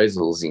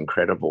disposal is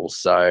incredible.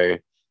 So,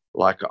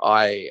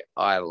 I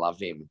love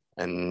him.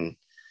 And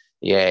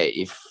yeah,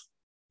 if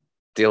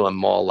Dylan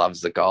Moore loves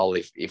the goal,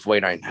 if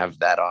we don't have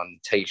that on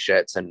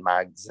T-shirts and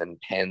mugs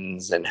and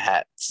pens and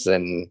hats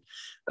and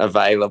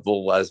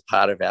available as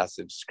part of our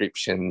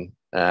subscription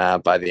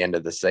by the end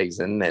of the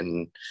season,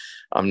 then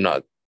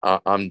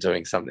I'm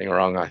doing something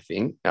wrong, I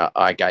think.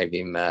 I gave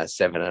him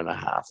 7.5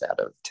 out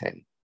of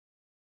 10.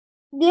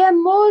 Yeah,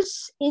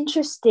 Moore's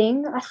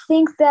interesting. I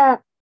think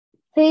that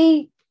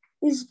He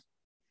is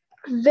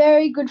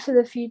very good for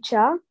the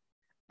future,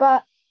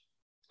 but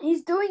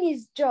he's doing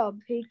his job.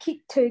 He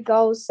kicked 2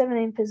 goals,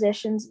 17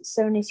 possessions,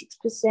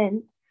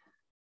 76%.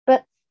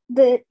 But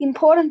the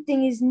important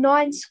thing is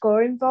 9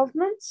 score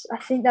involvements. I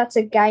think that's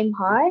a game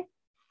high.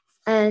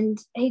 And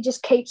he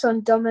just keeps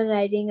on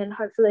dominating, and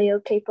hopefully he'll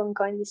keep on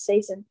going this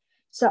season.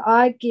 So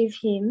I give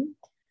him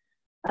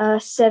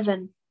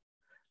 7.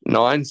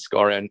 9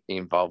 scoring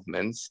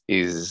involvements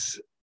is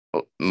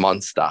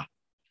monster.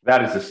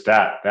 That is the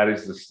stat. That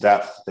is the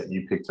stat that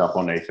you picked up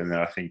on, Ethan,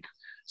 that I think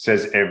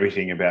says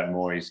everything about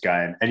Morey's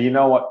game. And you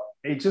know what?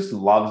 He just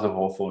loves a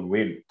Hawthorn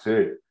win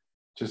too.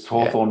 Just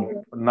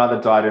Hawthorn,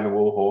 another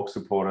dyed-in-the-wool Hawk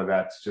supporter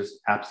that's just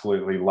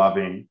absolutely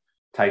loving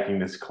taking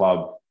this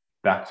club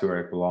back to where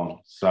it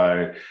belongs.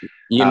 So,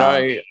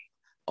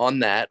 on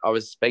that, I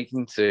was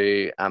speaking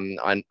to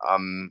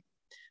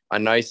I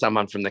know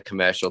someone from the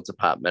commercial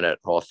department at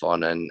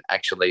Hawthorn, and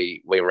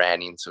actually we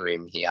ran into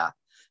him here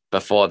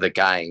before the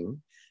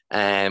game,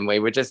 and we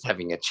were just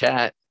having a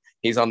chat.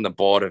 He's on the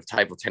board of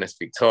Table Tennis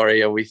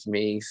Victoria with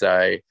me,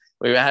 so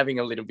we were having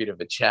a little bit of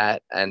a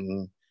chat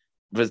and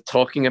was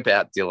talking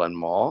about Dylan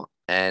Moore,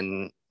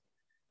 and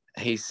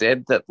he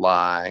said that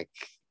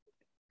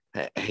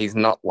he's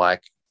not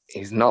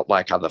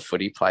like other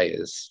footy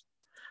players.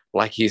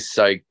 Like, he's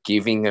so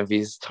giving of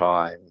his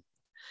time.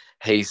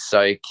 He's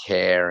so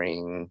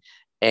caring.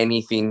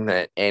 Anything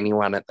that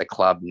anyone at the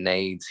club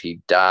needs, he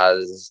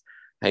does.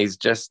 He's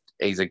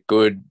a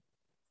good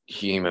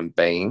human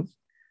being.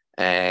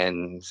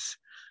 And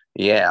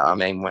yeah, I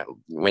mean,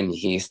 when you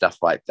hear stuff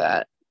like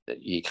that,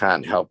 you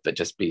can't help but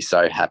just be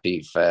so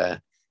happy for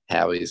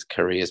how his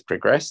career's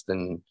progressed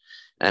and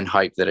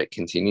hope that it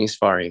continues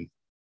for him.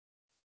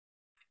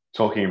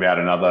 Talking about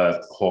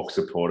another Hawk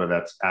supporter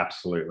that's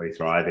absolutely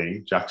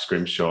thriving, Jack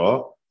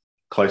Scrimshaw,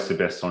 close to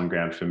best on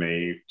ground for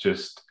me.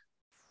 Just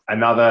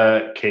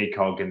another key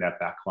cog in that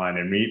back line.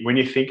 And when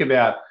you think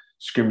about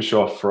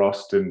Scrimshaw,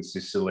 Frost and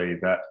Sicily,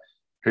 that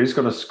who's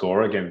got to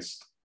score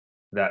against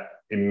that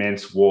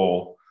immense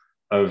wall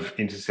of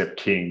intercept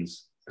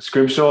kings?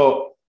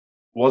 Scrimshaw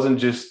wasn't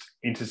just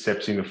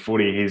intercepting the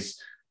footy.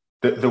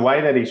 The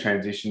way that he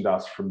transitioned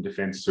us from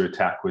defence to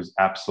attack was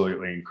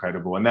absolutely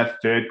incredible. And that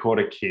third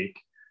quarter kick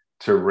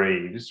to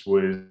Reeves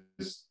was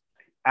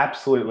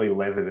absolutely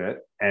levered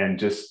it and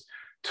just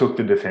took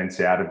the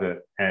defence out of it.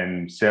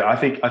 And so I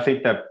think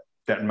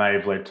that may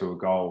have led to a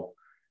goal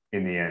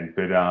in the end.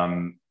 But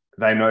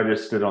they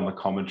noticed it on the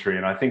commentary,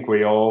 and I think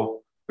we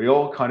all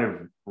kind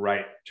of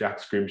rate Jack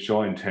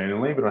Scrimshaw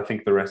internally, but I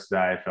think the rest of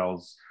the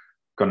AFL's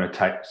going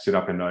to sit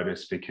up and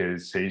notice,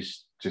 because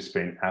he's just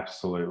been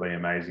absolutely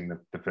amazing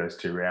the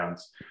first 2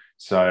 rounds.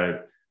 So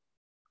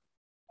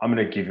I'm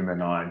going to give him a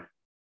 9.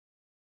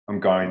 I'm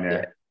going there.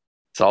 Yeah.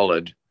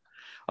 Solid.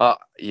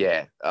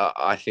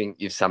 I think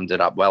you've summed it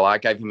up well. I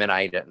gave him an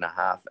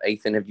 8.5.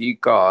 Ethan, have you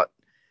got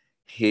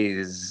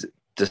his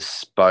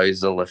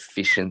disposal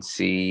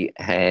efficiency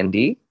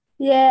handy?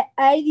 Yeah,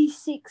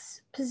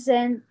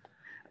 86%.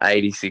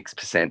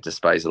 86%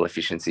 disposal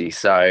efficiency.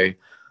 So,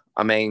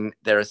 I mean,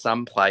 there are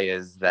some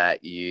players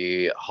that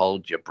you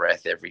hold your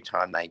breath every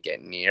time they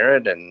get near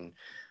it. And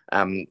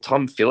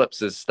Tom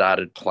Phillips has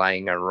started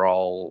playing a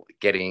role,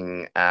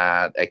 getting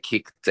a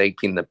kick deep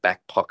in the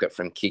back pocket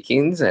from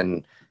kick-ins.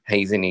 And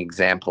he's an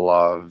example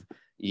of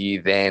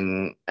you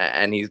then,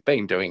 and he's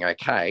been doing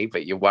okay,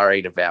 but you're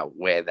worried about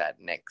where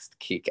that next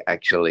kick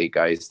actually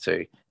goes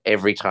to.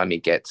 Every time he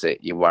gets it,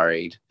 you're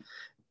worried.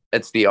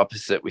 It's the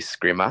opposite with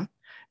Scrimmer.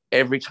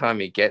 Every time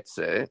he gets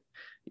it,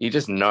 you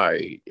just know,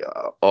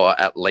 or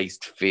at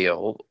least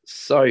feel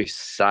so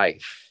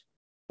safe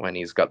when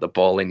he's got the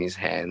ball in his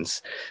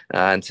hands.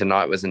 And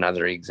tonight was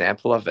another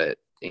example of it.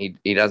 He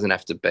doesn't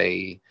have to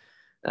be,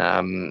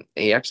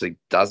 he actually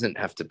doesn't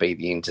have to be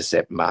the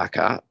intercept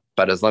marker,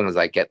 but as long as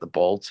they get the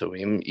ball to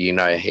him, you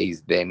know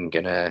he's then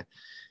going to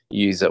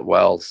use it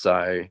well.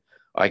 So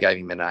I gave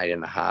him an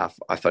 8.5.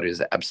 I thought he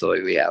was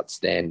absolutely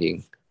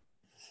outstanding.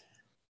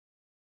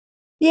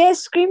 Yeah,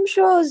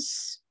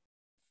 Scrimshaw's,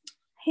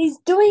 he's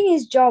doing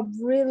his job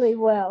really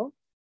well.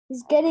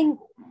 He's getting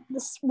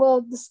this.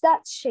 Well, the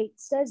stats sheet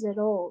says it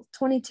all.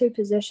 22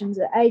 possessions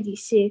at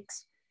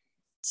 86,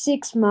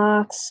 6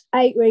 marks,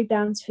 8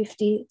 rebounds,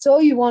 50. It's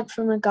all you want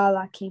from a guy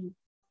like him.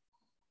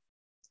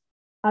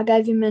 I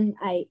gave him an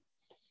 8.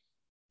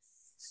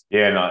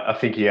 Yeah, no, I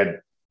think he had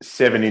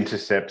 7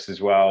 intercepts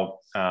as well.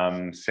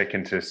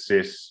 Second to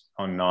Sis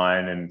on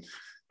 9, and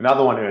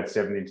another one who had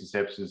 7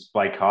 intercepts was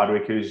Blake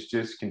Hardwick, who's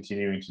just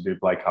continuing to do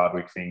Blake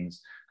Hardwick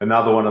things.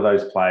 Another one of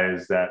those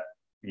players that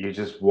you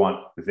just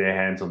want with their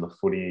hands on the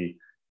footy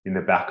in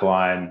the back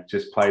line,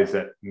 just plays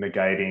that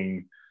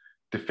negating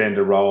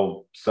defender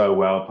role so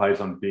well, plays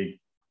on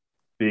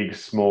big,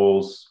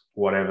 smalls,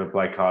 whatever.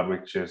 Blake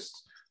Hardwick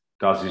just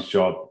does his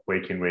job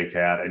week in, week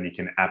out, and you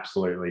can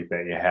absolutely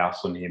bet your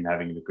house on him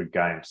having a good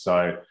game.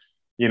 So,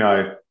 you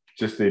know,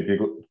 just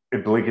the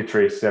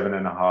obligatory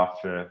 7.5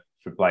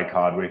 for Blake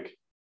Hardwick.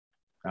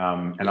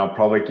 And I'll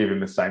probably give him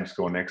the same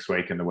score next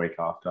week and the week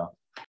after.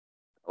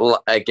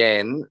 Well,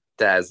 again,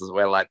 Daz,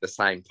 we're like the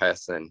same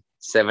person.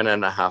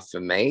 7.5 for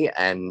me.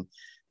 And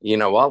you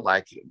know what?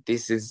 Like,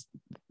 this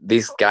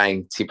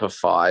game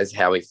typifies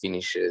how he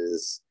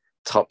finishes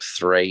top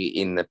 3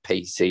 in the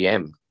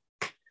PCM.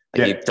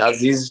 Yeah. He does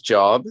his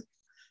job.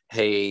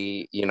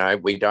 He,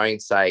 we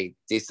don't say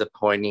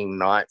disappointing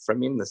night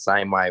from him the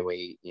same way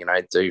we,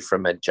 do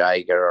from a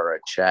Jager or a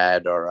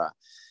Chad or a,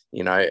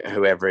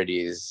 whoever it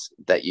is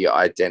that you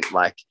ident.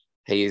 Like,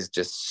 he is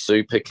just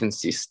super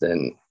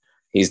consistent.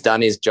 He's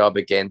done his job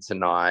again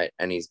tonight,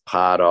 and he's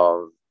part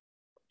of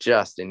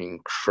just an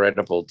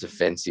incredible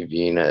defensive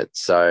unit.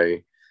 So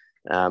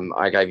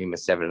I gave him a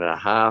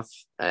 7.5,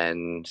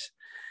 and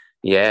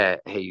yeah,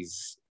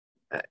 he's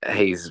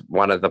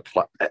one of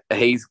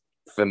he's,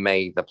 for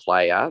me, the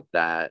player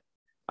that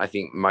I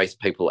think most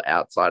people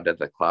outside of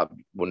the club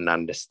wouldn't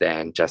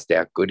understand just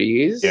how good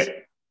he is.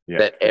 Yeah,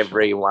 that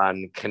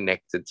everyone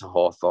connected to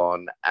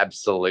Hawthorn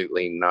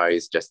absolutely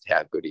knows just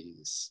how good he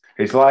is.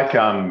 He's like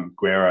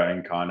Guerra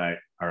incarnate,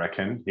 I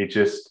reckon.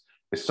 There's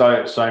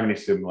so many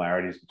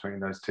similarities between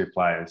those two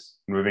players.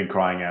 And we've been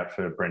crying out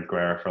for Brent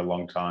Guerra for a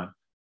long time.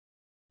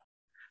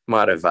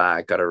 Might have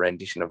got a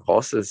rendition of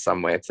Horses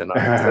somewhere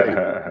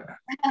tonight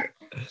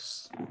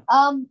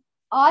too.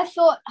 I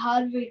thought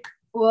Hardwick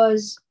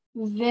was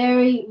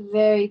very,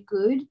 very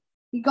good.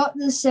 He got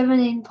the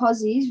 17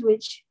 posies,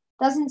 which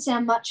doesn't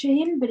sound much for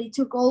him, but he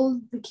took all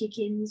the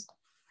kick-ins,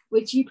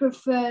 which you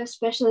prefer,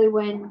 especially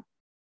when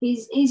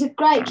he's a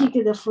great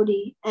kicker of the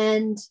footy.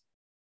 And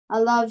I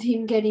love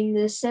him getting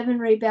the 7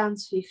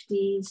 rebounds,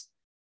 50s,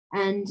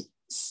 and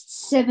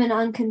 7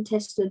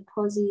 uncontested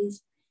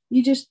posies.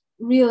 You just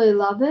really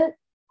love it.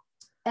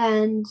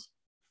 And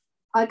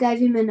I gave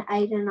him an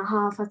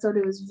 8.5. I thought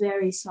it was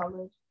very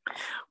solid.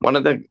 One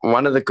of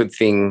the good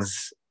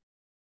things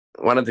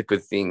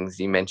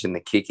you mentioned,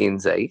 the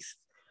kick-ins, Heath.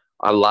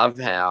 I love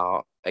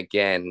how,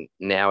 again,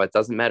 now it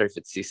doesn't matter if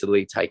it's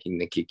Sicily taking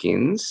the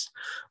kick-ins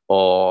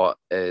or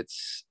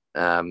it's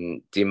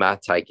Dimmer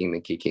taking the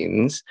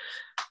kick-ins.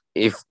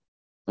 If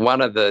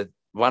one of them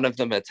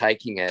are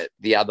taking it,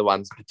 the other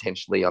one's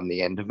potentially on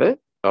the end of it,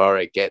 or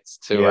it gets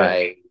to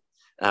a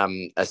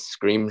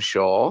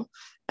scrimshaw.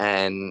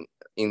 And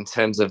in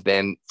terms of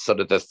then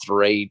sort of the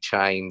 3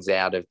 chains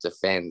out of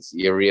defence,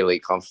 you're really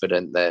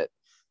confident that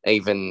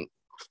even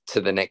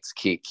to the next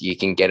kick, you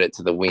can get it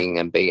to the wing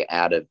and be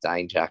out of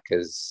danger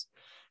because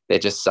they're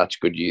just such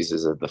good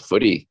users of the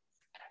footy.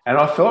 And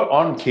I thought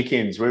on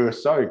kick-ins, we were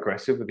so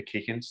aggressive with the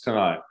kick-ins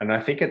tonight. And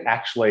I think it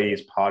actually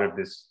is part of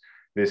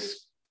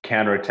this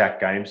counter-attack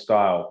game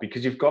style,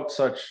 because you've got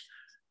such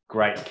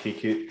great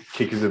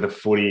kickers of the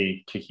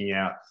footy kicking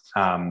out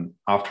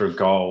after a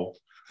goal,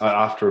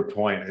 after a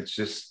point.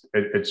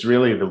 It's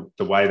really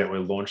the way that we're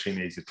launching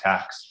these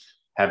attacks,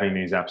 having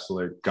these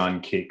absolute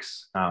gun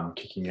kicks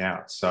kicking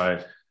out. So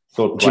I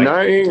thought, do you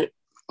know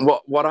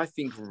what I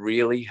think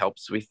really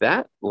helps with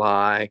that?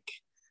 Like,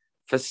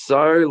 for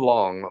so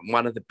long,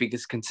 one of the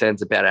biggest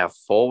concerns about our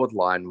forward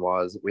line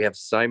was we have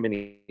so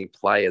many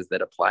players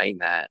that are playing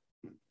that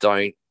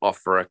don't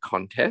offer a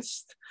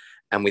contest.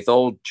 And with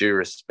all due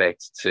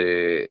respect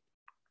to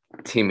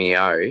Timmy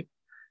O,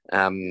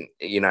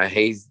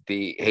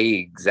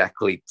 he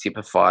exactly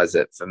typifies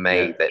it for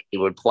me, that he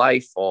would play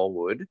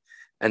forward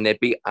and there'd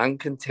be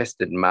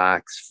uncontested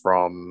marks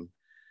from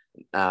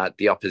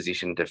the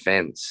opposition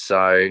defence.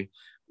 So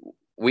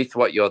with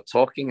what you're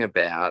talking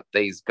about,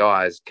 these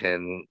guys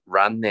can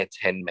run their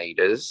 10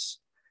 metres,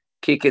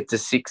 kick it to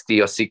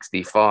 60 or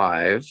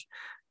 65,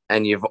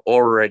 and you've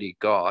already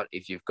got,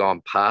 if you've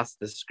gone past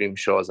the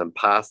Scrimshaws and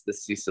past the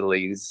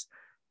Sicilies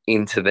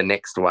into the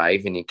next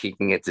wave and you're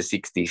kicking it to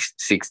 60,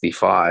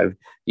 65,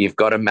 you've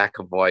got a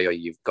McAvoy or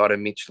you've got a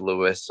Mitch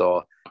Lewis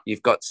or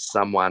you've got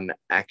someone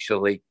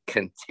actually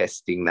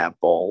contesting that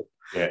ball.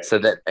 Yeah. So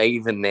that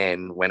even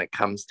then, when it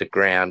comes to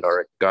ground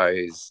or it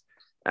goes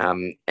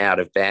out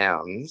of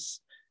bounds,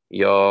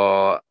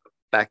 you're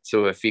back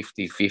to a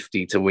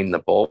 50-50 to win the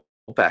ball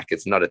back.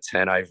 It's not a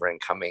turnover and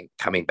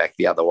coming back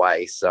the other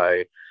way.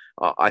 So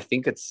I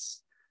think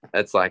it's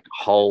like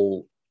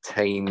whole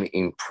team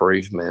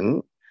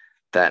improvement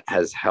that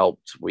has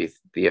helped with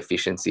the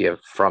efficiency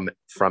from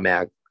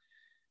our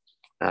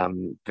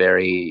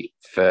very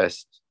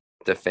first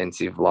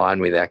defensive line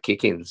with our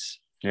kick-ins.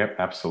 Yep,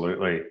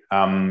 absolutely.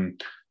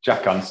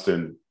 Jack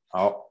Gunston,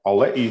 I'll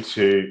let you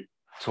two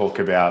talk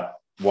about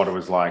what it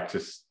was like,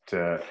 just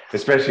to,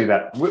 especially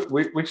that.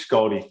 Which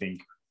goal do you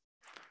think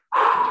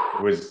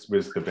was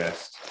the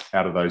best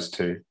out of those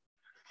two?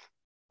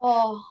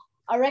 Oh,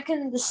 I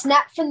reckon the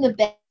snap from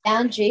the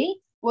boundary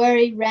where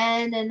he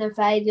ran and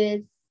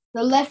evaded.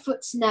 The left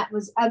foot snap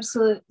was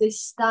absolutely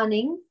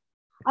stunning.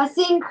 I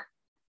think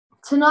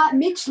tonight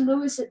Mitch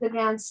Lewis at the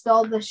ground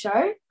stole the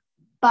show,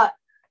 but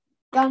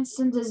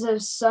Gunston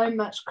deserves so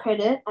much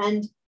credit,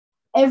 and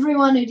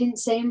everyone who didn't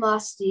see him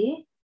last year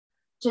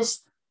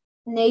just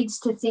needs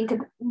to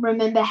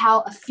remember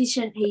how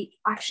efficient he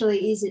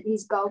actually is at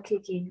his goal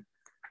kicking.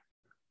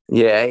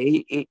 Yeah,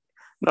 he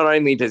not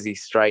only does he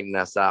straighten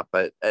us up,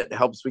 but it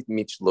helps with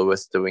Mitch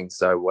Lewis doing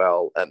so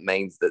well. It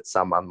means that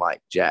someone like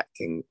Jack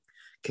can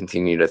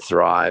continue to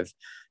thrive.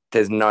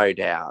 there's no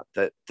doubt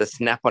that the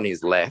snap on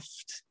his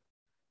left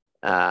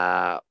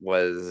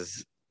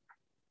was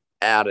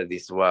out of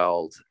this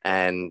world.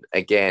 And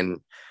again,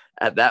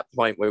 at that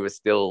point, we were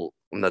still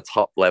on the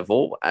top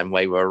level and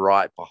we were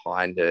right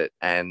behind it.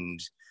 And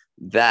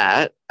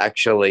that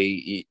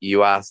actually,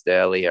 you asked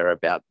earlier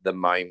about the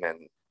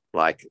moment.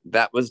 Like,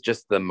 that was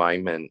just the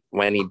moment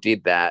when he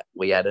did that.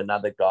 We had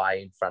another guy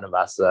in front of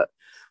us, a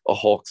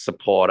Hawks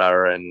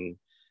supporter, and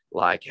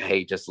like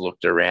he just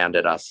looked around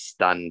at us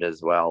stunned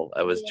as well.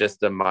 It was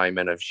just a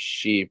moment of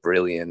sheer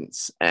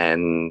brilliance.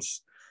 And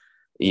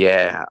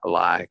yeah,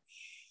 like,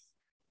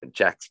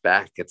 Jack's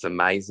back. It's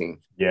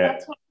amazing. Yeah.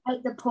 That's what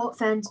made the Port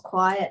fans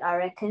quiet, I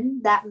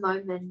reckon, that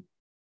moment.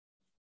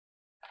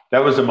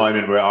 That was a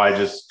moment where I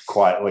just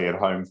quietly at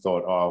home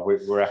thought, oh,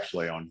 we're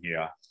actually on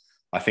here.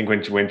 I think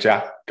when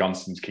Jack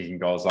Gunston's kicking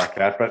goals like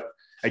that, but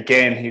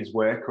again, his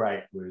work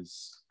rate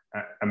was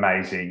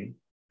amazing,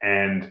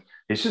 and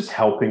he's just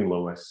helping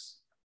Lewis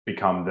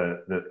become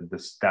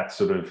that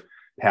sort of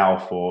power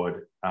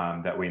forward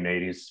that we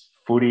need. His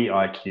footy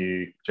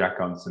IQ, Jack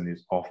Gunston,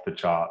 is off the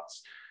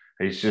charts.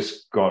 He's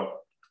just got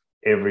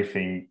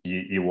everything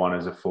you want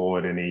as a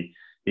forward, and he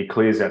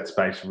clears that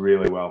space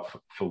really well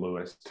for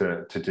Lewis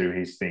to do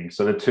his thing.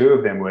 So the two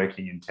of them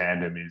working in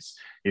tandem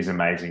is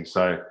amazing.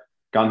 So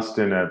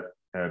Gunston, a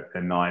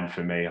 9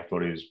 for me. I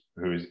thought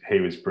he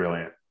was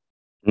brilliant.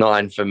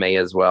 9 for me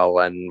as well,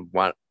 and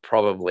one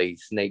probably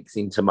sneaks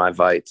into my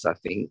votes, I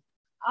think.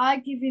 I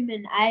give him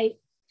an 8.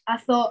 I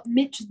thought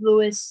Mitch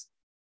Lewis,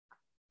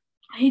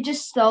 he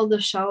just stole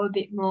the show a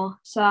bit more,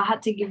 so I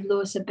had to give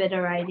Lewis a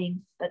better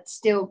rating, but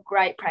still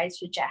great praise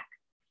for Jack.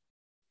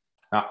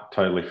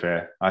 Totally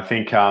fair. I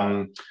think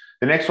the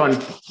next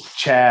one,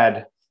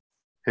 Chad,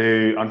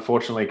 who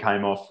unfortunately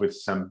came off with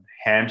some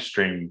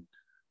hamstring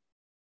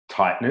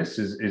tightness,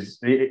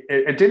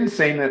 it didn't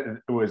seem that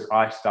it was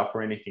iced up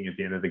or anything at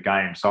the end of the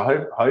game.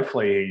 So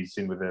hopefully he's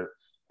in with a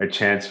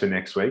chance for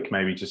next week.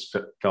 Maybe just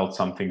felt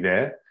something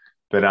there.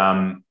 But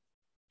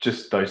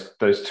just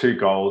those 2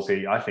 goals,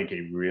 I think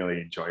he really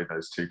enjoyed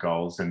those 2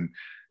 goals. And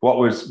what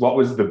was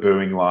the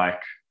booing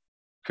like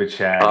for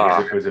Chad?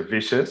 Was it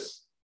vicious?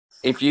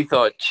 If you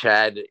thought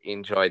Chad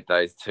enjoyed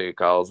those 2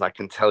 goals, I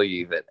can tell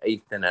you that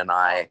Ethan and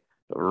I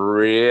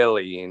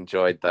really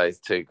enjoyed those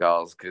 2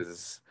 goals,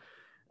 because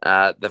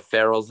the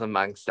ferals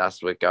amongst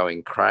us were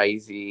going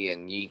crazy,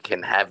 and you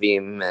can have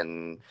him,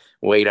 and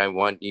we don't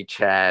want you,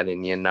 Chad,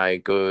 and you're no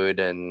good.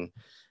 And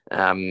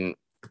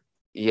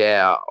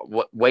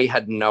we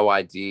had no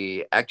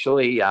idea.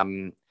 Actually,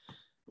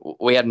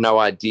 we had no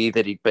idea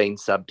that he'd been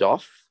subbed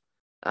off.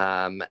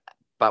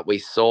 But we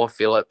saw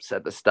Phillips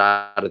at the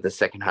start of the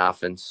second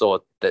half and saw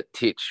that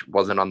Titch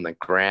wasn't on the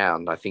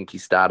ground. I think he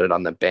started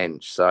on the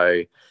bench.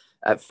 So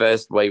at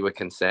first we were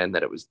concerned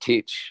that it was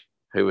Titch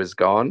who was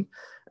gone.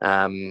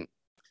 Hopefully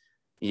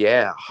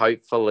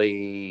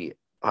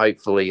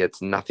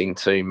it's nothing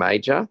too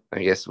major.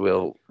 I guess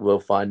we'll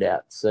find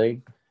out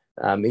soon.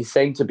 He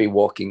seemed to be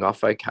walking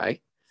off okay.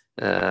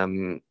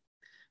 But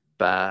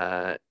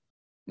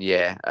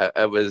yeah,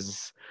 it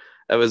was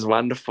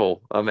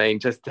wonderful. I mean,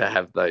 just to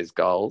have those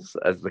goals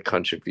as the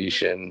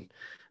contribution.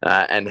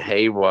 And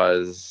he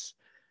was,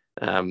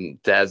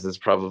 Daz has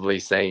probably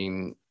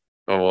seen,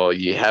 or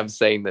you have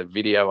seen the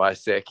video I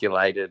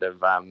circulated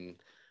of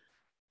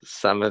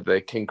some of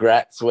the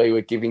congrats we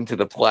were giving to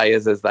the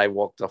players as they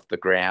walked off the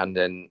ground.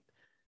 And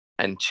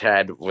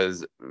Chad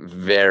was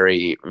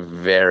very,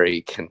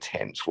 very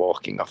content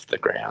walking off the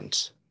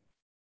ground.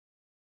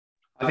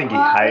 I think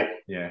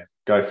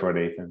go for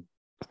it, Ethan.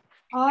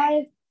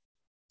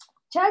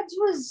 Chad's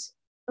it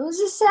was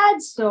a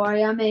sad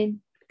story. I mean,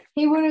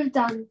 he would have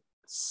done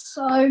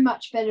so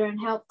much better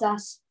and helped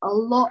us a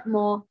lot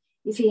more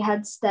if he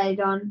had stayed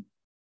on.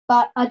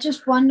 But I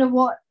just wonder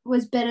what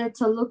was better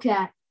to look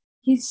at,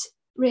 his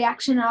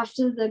reaction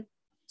after the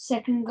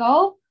second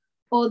goal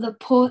or the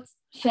Port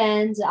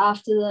fans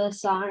after the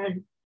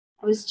siren.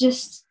 It was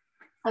just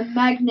a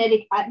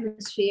magnetic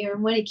atmosphere,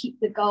 and when he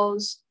kicked the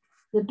goals,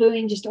 the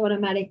booing just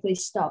automatically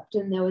stopped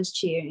and there was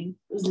cheering.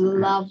 It was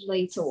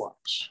lovely to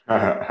watch.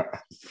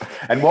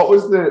 And what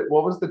was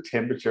the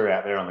temperature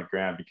out there on the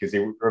ground? Because he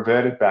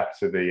reverted back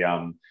to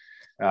the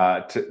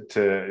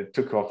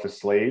took off the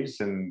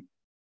sleeves, and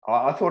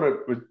I thought it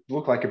would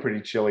look like a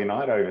pretty chilly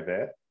night over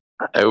there.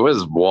 It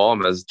was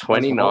warm. It was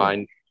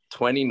 29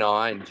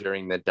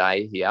 during the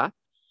day here.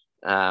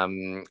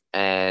 And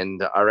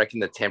I reckon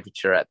the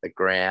temperature at the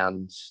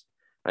ground,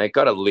 it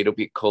got a little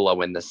bit cooler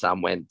when the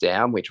sun went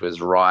down, which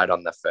was right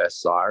on the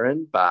first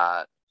siren.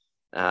 But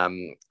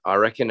I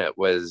reckon it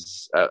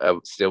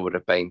still would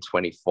have been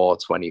 24,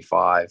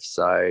 25.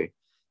 So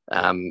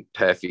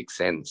perfect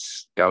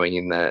sense going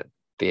in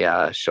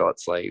the short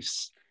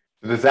sleeves.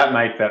 Does that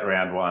make that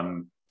round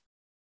one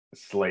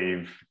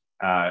sleeve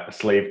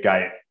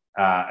gate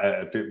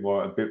a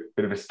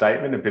bit of a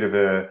statement, a bit of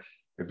a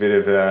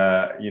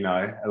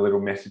little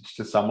message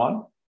to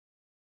someone?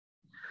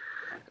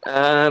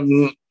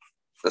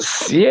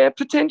 Yeah,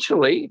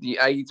 potentially.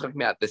 Are you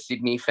talking about the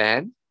Sydney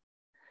fan?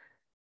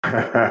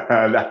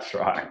 That's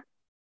right.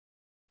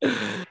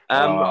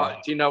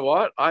 Do you know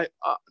what? I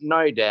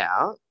no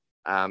doubt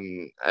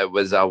it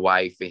was a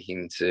way for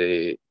him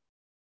to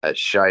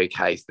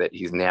showcase that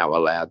he's now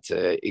allowed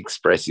to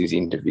express his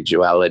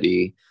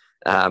individuality.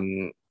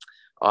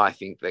 I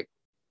think that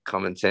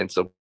common sense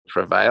will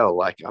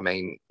prevail.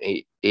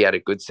 He had a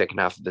good second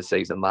half of the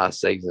season last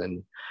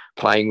season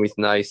playing with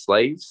no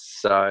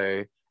sleeves.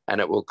 And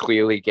it will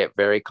clearly get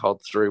very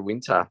cold through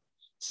winter.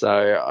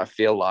 So I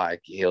feel like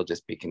he'll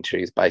just pick and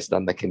choose based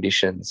on the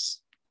conditions.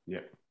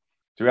 Yeah.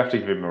 Do we have to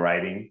give him a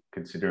rating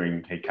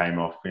considering he came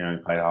off,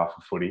 played half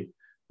a footy?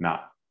 No.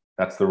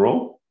 That's the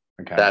rule?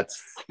 Okay.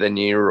 That's the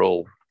new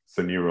rule. It's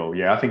the new rule.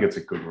 Yeah, I think it's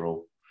a good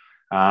rule.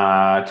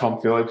 Tom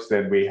Phillips,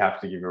 then we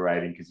have to give a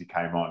rating because he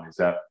came on. Is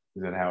that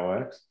how it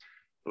works?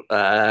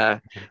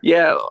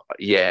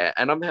 Yeah.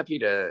 And I'm happy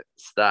to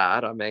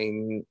start.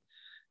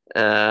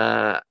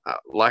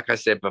 Like I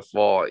said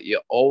before,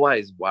 you're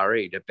always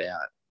worried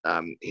about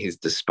his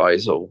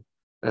disposal.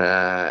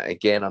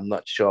 Again, I'm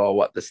not sure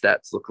what the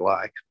stats look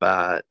like,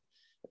 but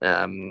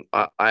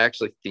I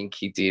actually think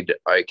he did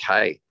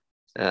okay.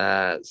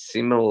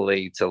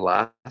 Similarly to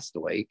last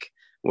week,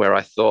 where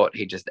I thought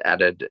he just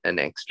added an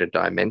extra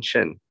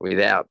dimension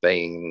without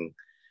being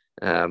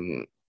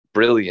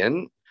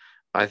brilliant.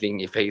 I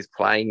think if he's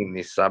playing in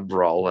this sub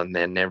role and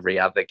then every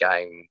other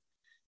game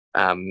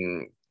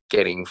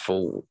getting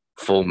full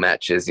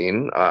matches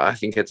in, I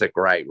think it's a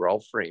great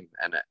role for him.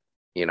 And,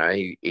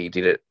 he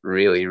did it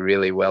really,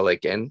 really well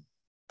again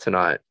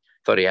tonight.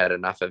 Thought he had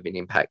enough of an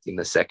impact in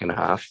the second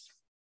half.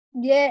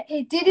 Yeah,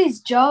 he did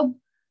his job.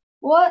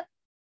 What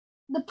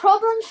the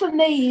problem for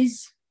me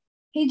is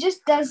he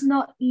just does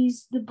not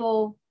use the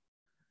ball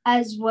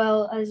as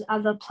well as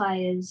other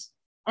players.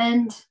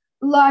 And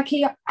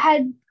he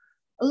had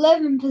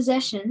 11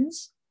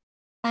 possessions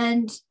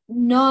and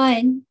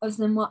 9 of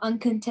them were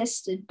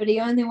uncontested, but he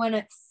only went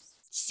at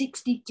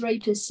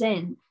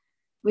 63%,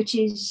 which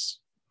is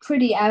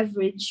pretty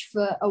average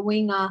for a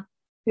winger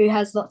who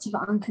has lots of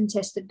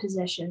uncontested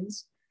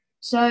possessions.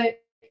 So,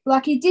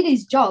 he did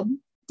his job,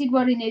 did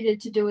what he needed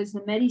to do as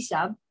the medi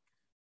sub,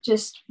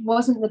 just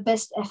wasn't the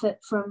best effort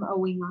from a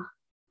winger.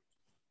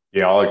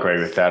 Yeah, I'll agree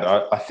with that.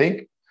 I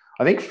think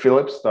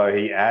Phillips, though,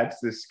 he adds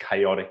this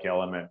chaotic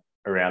element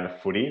around the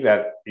footy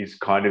that is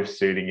kind of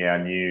suiting our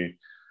new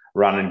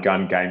run and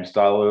gun game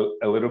style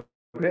a little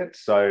bit.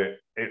 So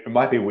it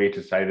might be weird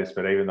to say this,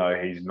 but even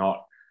though he's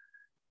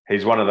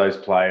one of those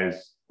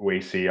players we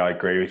see, I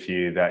agree with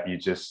you, that you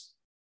just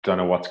don't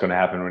know what's going to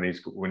happen when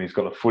he's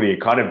got the footy.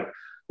 It kind of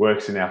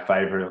works in our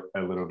favour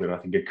a little bit. I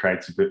think it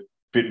creates a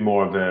bit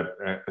more of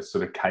a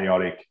sort of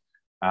chaotic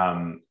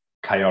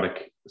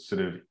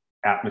sort of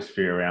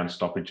atmosphere around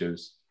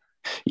stoppages.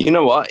 You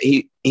know what?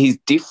 He's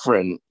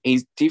different.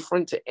 He's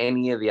different to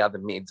any of the other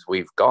mids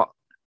we've got.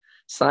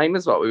 Same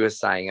as what we were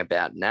saying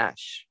about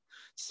Nash.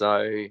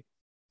 So,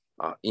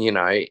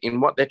 in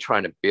what they're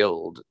trying to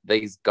build,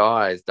 these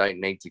guys don't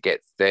need to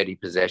get 30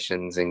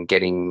 possessions and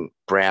getting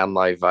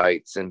Brownlow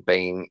votes and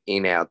being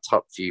in our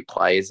top few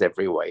players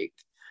every week.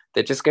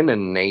 They're just going to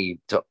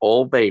need to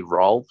all be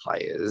role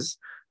players.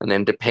 And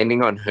then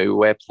depending on who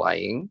we're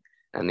playing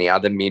and the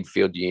other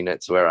midfield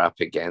units we're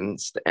up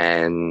against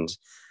and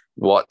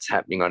what's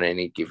happening on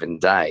any given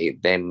day,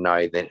 then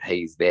know that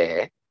he's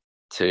there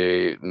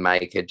to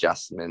make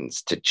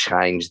adjustments to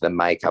change the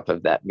makeup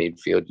of that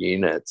midfield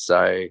unit.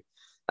 So,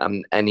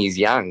 and he's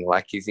young,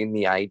 he's in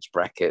the age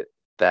bracket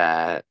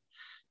that,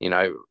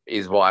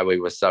 is why we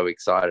were so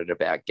excited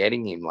about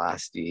getting him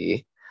last year.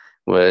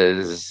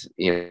 Was,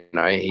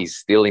 he's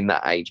still in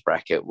the age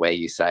bracket where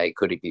you say,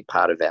 could he be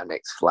part of our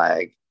next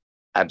flag?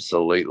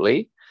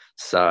 Absolutely.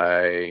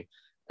 So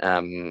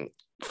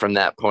from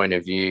that point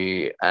of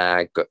view,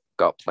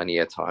 got plenty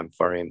of time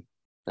for him.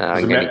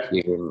 I'm going to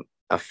give him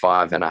a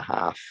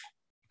 5.5.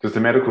 Does the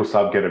medical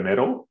sub get a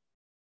medal?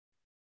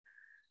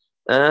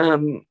 A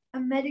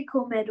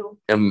medical medal.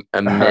 A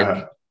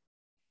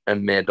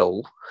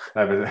medal.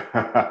 Have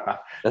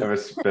a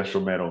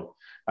special medal.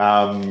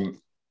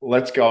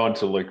 Let's go on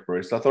to Luke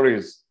Breust. I thought he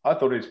was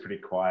pretty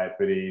quiet,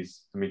 but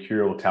he's a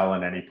mercurial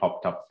talent, and he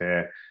popped up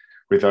there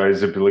with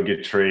those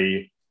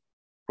obligatory.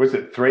 Was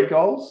it 3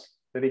 goals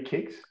that he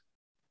kicked?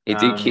 He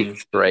did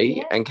kick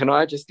 3. And can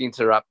I just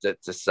interrupt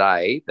it to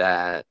say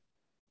that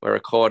we're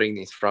recording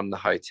this from the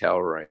hotel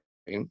room,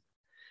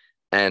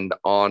 and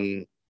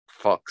on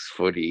Fox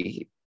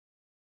Footy,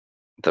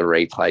 the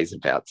replay's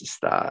about to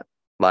start.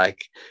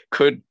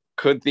 Could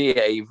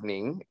the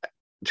evening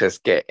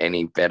just get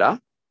any better?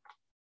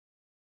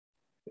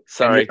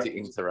 Sorry to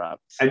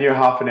interrupt. And you're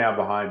half an hour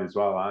behind as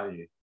well, aren't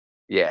you?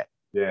 Yeah.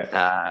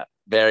 Yeah.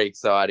 Very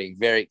exciting.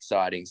 Very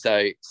exciting.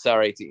 So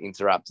sorry to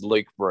interrupt.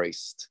 Luke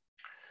Breust.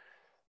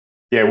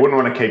 Yeah,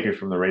 wouldn't want to keep you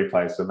from the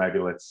replay, so maybe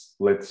let's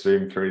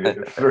zoom through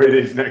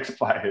these next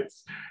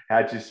players.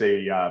 How'd you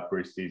see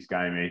Brewsty's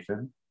game,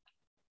 Ethan?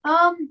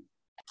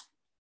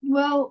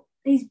 Well,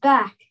 he's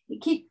back. He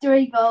kicked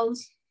 3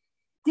 goals,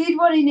 did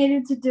what he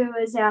needed to do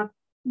as our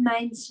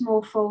main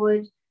small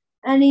forward,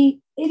 and he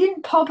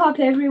didn't pop up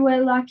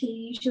everywhere like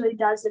he usually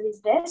does at his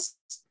best,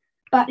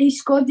 but he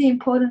scored the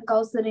important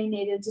goals that he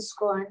needed to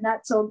score, and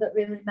that's all that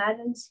really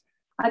matters.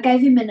 I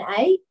gave him an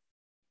 8.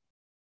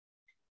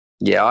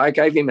 Yeah, I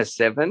gave him a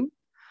 7.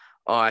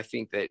 I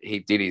think that he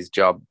did his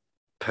job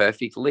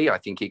perfectly. I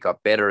think he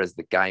got better as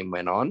the game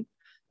went on,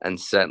 and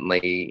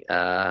certainly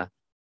I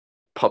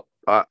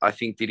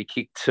think, did he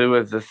kick 2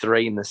 of the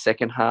 3 in the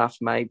second half,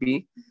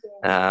 maybe?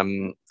 Yeah.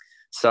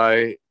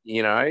 So,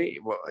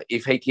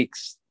 if he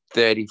kicks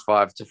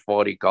 35 to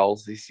 40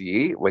 goals this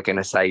year, we're going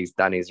to say he's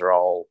done his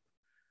role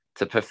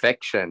to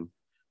perfection.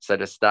 So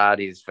to start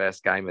his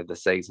first game of the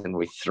season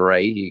with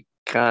 3, you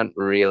can't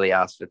really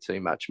ask for too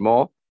much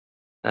more.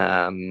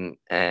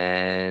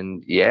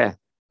 And yeah,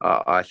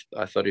 I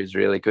thought he was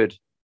really good.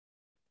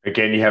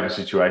 Again, you have a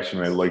situation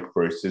where Luke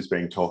Breust is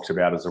being talked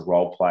about as a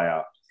role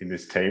player in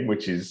this team,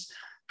 which is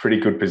a pretty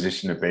good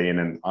position to be in.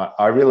 And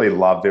I really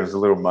loved, there was a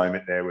little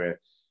moment there where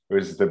it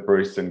was the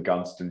Breust and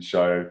Gunston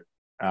show.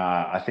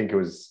 I think it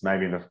was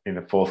maybe in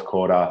the fourth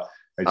quarter.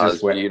 It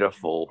just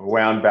beautiful.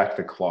 Wound back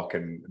the clock,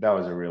 and that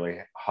was a really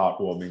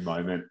heartwarming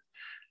moment.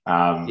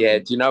 Yeah,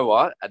 do you know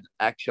what?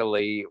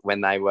 Actually,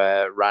 when they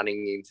were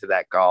running into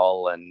that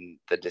goal and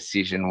the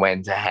decision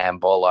when to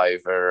handball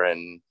over,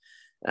 and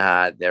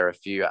there are a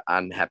few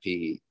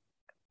unhappy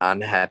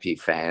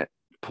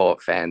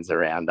Port fans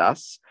around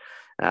us.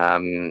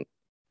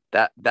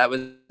 That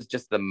was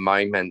just the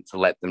moment to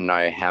let them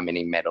know how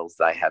many medals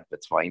they had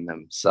between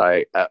them.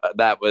 So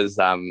that was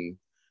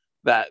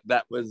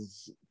that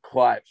was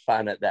quite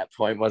fun at that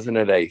point, wasn't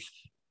it, Heath?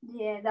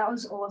 Yeah, that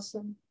was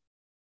awesome.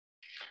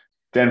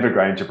 Denver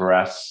Granger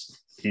Barrass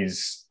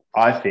is,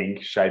 I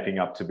think, shaping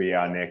up to be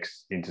our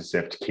next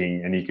intercept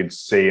king, and you could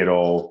see it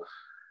all.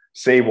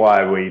 See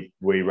why we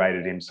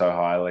rated him so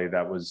highly.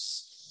 That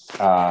was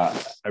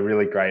a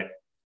really great,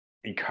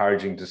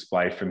 encouraging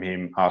display from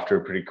him after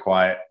a pretty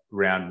quiet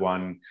round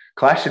 1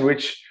 clash, in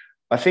which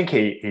I think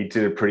he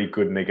did a pretty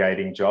good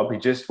negating job. He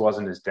just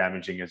wasn't as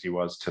damaging as he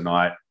was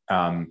tonight.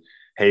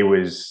 He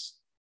was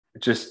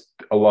just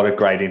a lot of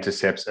great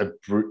intercepts, a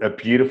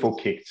beautiful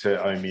kick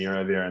to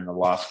O'Meara there in the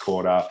last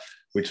quarter,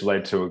 which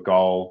led to a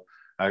goal,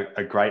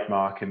 a great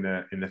mark in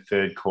the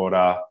third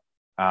quarter.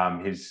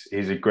 His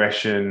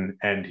aggression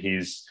and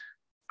his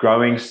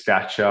growing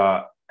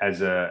stature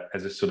as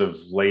a sort of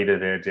leader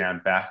there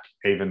down back,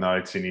 even though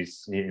it's in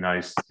his,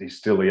 he's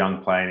still a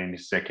young player in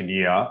his second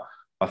year.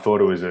 I thought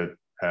it was a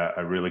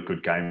really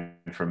good game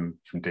from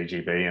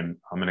DGB, and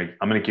I'm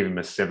gonna give him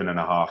a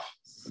 7.5.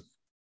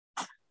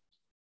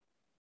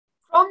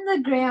 From the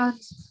ground,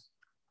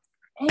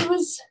 he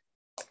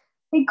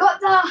got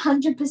the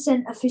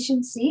 100%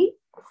 efficiency,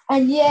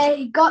 and yeah,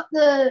 he got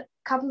the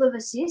couple of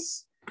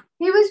assists.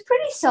 He was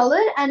pretty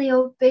solid, and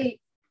he'll be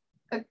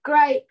a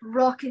great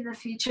rock in the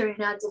future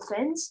in our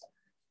defence.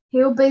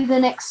 He'll be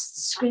the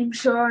next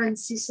Scrimshaw and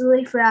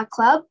Sicily for our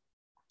club,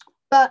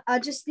 but I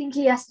just think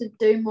he has to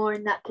do more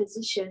in that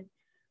position.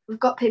 We've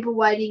got people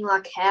waiting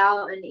like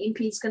Howe, and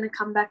Impey's going to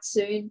come back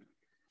soon.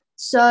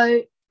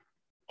 So,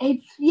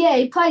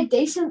 he played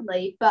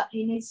decently, but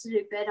he needs to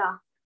do better.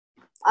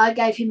 I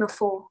gave him a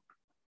 4.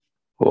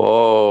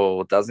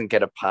 Whoa, doesn't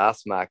get a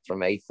pass mark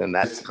from Ethan.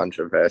 That's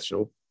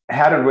controversial.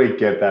 How did we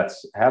get that?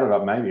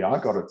 Maybe I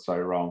got it so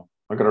wrong.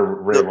 I've got to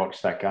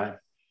rewatch that game.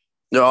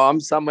 No, I'm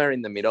somewhere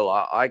in the middle.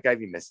 I gave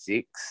him a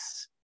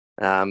 6.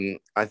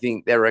 I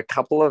think there were a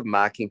couple of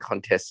marking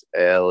contests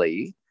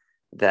early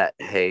that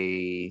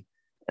he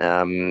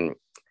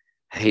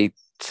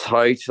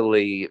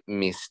totally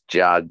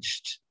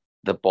misjudged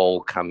the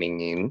ball coming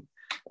in,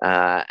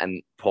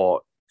 and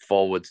Port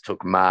forwards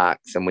took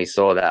marks, and we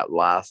saw that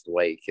last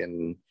week.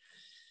 And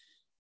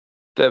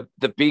the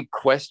big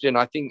question,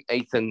 I think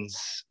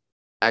Ethan's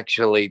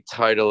actually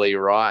totally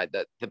right,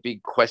 that the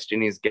big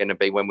question is going to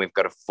be when we've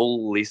got a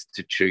full list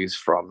to choose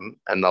from,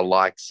 and the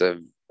likes of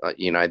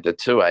the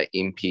two are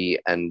Impey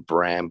and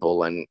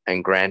Bramble, and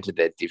granted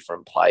they're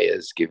different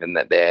players given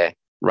that they're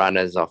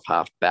runners off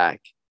half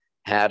back.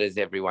 How does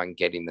everyone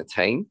get in the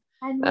team?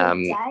 And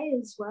Will Day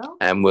as well.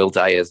 And Will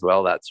Day as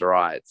well, that's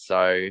right.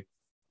 So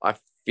I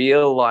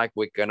feel like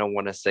we're going to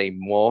want to see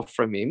more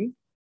from him,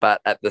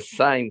 but at the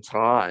same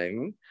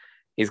time,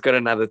 he's got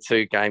another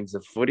 2 games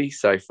of footy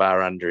so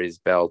far under his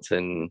belt,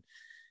 and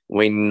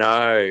we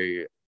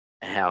know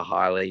how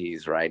highly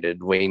he's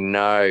rated. We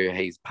know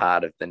he's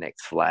part of the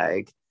next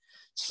flag.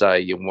 So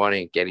you want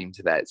to get him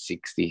to that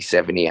 60,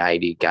 70,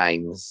 80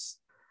 games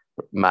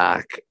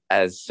mark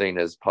as soon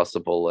as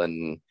possible.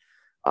 And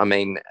I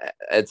mean,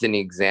 it's an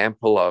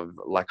example of,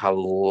 like, I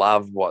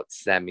love what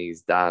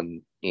Sammy's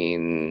done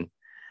in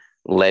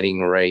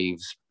letting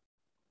Reeves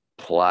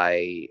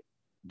play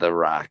the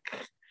ruck,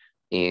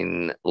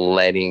 in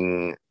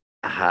letting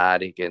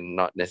Hardigan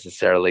not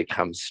necessarily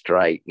come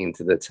straight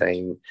into the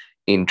team,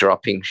 in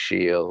dropping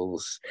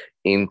Shields,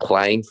 in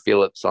playing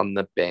Phillips on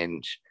the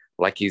bench.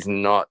 Like, he's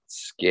not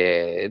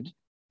scared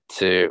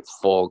to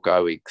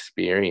forego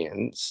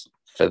experience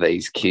for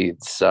these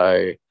kids.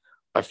 So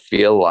I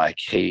feel like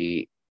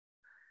he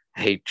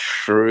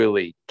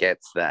truly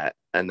gets that,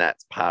 and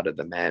that's part of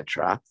the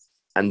mantra.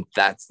 And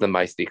that's the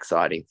most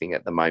exciting thing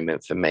at the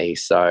moment for me.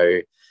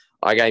 So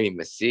I gave him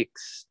a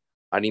 6.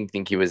 I didn't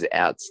think he was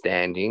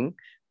outstanding,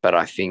 but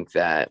I think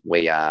that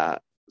we are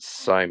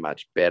so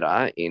much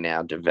better in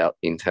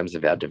terms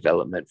of our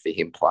development for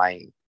him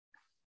playing.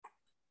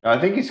 I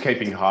think he's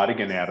keeping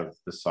Hardigan out of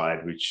the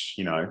side, which,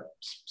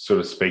 sort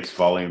of speaks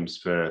volumes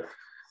for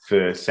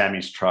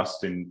Sammy's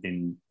trust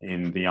in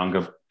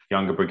the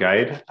younger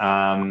brigade.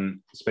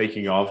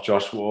 Speaking of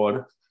Josh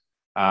Ward,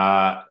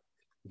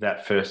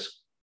 that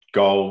first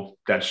goal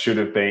that should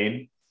have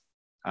been,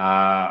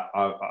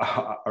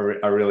 I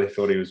really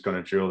thought he was going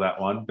to drill that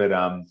one, but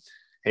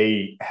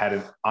he had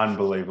an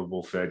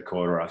unbelievable third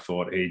quarter. I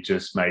thought he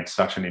just made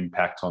such an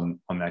impact on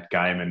that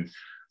game, and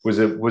was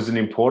an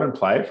important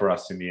player for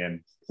us in the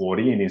end.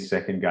 Wardy in his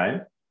second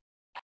game.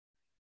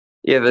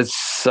 Yeah, there's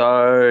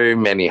so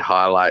many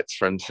highlights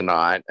from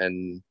tonight,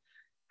 and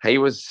he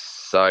was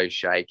so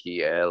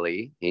shaky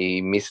early.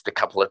 He missed a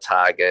couple of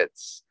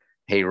targets.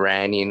 He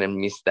ran in and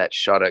missed that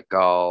shot at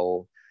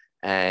goal.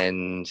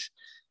 And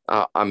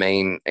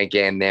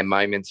again, there are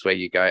moments where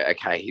you go,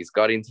 okay, he's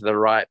got into the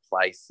right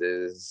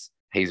places.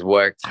 He's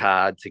worked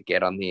hard to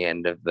get on the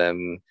end of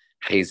them.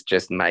 He's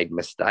just made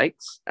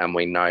mistakes, and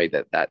we know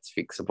that that's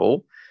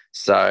fixable.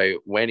 So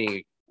when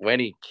he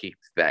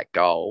kicked that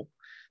goal,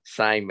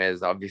 same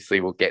as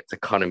obviously we'll get to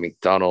Connor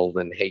McDonald,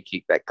 and he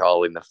kicked that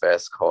goal in the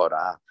first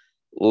quarter.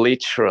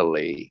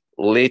 Literally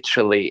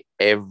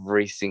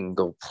every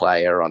single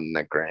player on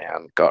the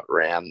ground got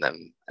round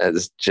them.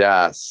 It's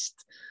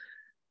just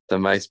the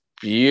most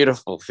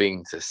beautiful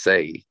thing to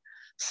see.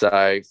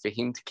 So for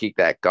him to kick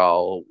that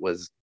goal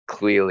was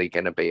clearly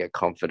going to be a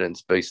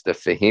confidence booster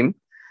for him.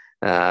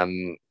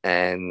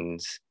 And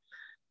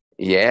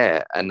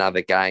yeah,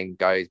 another game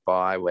goes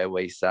by where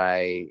we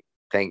say,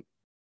 thank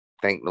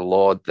the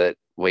Lord that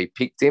we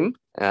picked him.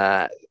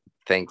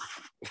 Thank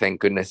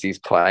goodness he's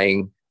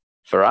playing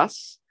for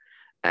us,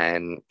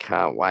 and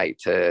can't wait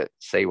to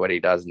see what he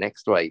does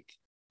next week.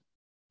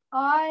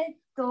 I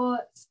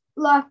thought,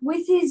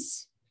 with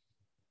his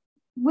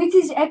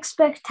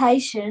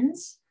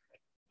expectations,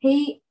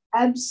 he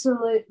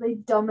absolutely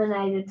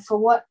dominated for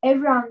what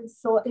everyone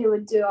thought he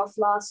would do off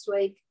last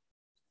week.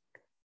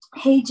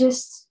 He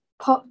just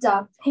popped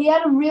up. He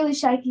had a really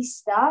shaky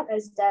start,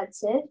 as Dad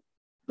said,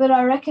 but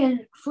I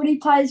reckon footy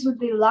players would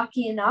be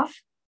lucky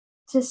enough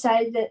to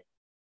say that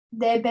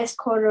their best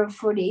quarter of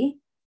footy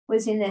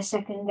was in their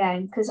second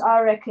game, because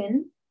I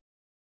reckon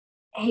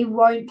he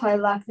won't play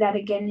like that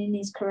again in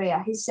his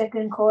career. His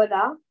second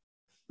quarter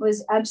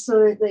was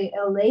absolutely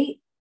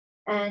elite,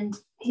 and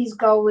his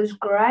goal was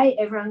great.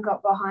 Everyone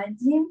got behind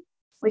him,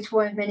 which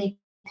weren't many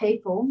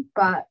people,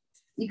 but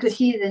you could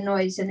hear the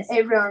noise and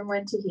everyone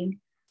went to him.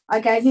 I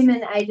gave him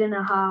an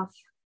 8.5.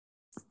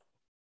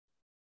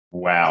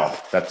 Wow,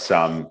 that's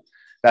a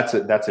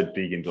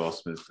big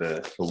endorsement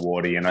for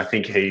Wardy, and I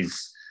think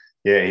he's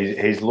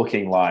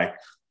looking like,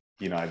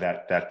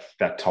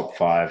 that top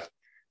 5,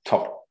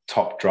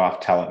 top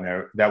draft talent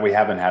there that we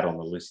haven't had on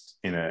the list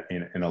in a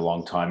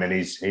long time, and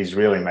he's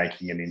really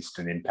making an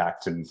instant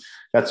impact, and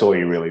that's all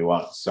you really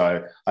want.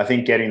 So I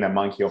think getting that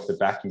monkey off the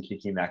back and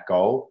kicking that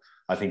goal,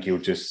 I think he'll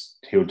just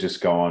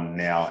go on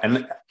now.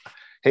 And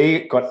he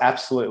got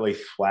absolutely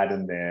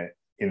flattened there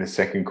in the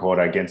second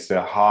quarter against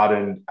a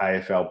hardened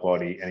AFL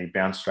body, and he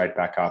bounced straight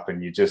back up,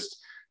 and you just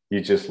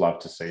love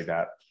to see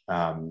that.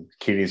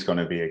 Kitty's going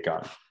to be a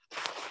gun.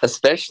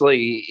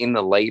 Especially in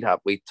the lead up,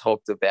 we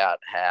talked about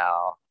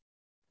how,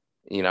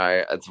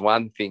 it's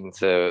one thing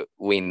to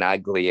win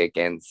ugly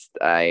against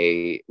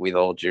with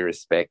all due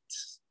respect,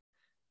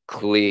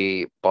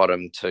 clear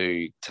bottom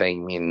 2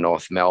 team in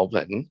North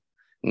Melbourne.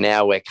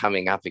 Now we're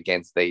coming up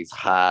against these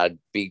hard,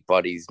 big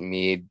bodied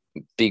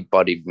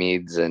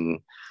mids, and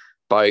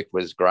Boak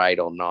was great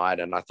all night.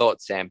 And I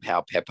thought Sam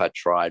Powell-Pepper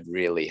tried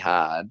really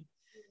hard.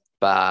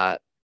 But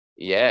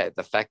yeah,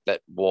 the fact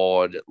that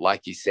Ward,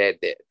 like you said,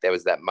 there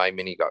was that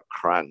moment he got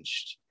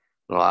crunched.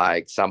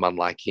 Like, someone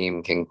like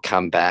him can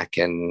come back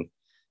and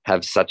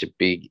have such a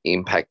big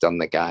impact on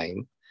the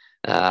game,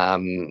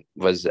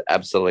 was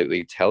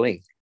absolutely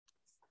telling.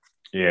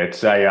 Yeah,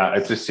 it's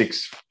a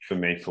 6 for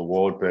me for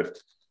Ward, but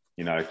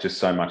just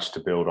so much to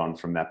build on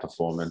from that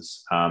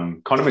performance.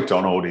 Connor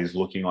McDonald is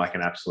looking like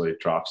an absolute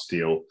draft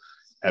steal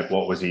at,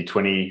 what was he,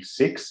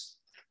 26?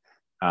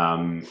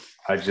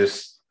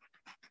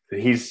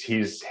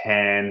 His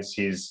hands,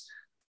 his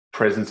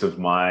presence of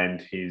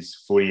mind, his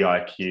footy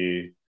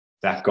IQ,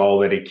 that goal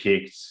that he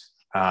kicked,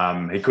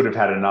 he could have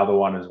had another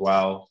one as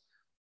well.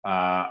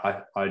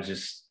 I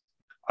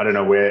don't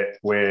know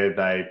where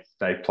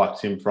they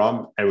plucked him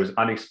from. It was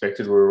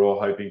unexpected. We were all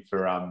hoping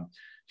for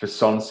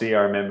Sonsi.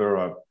 I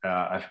remember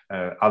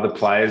other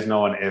players.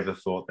 No one ever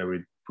thought they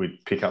would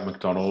pick up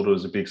McDonald. It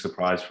was a big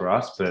surprise for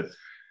us, but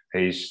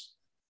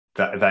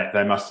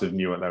they must have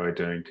knew what they were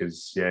doing,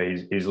 because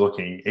he's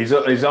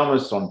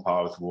almost on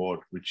par with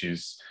Ward, which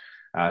is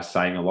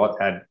saying a lot.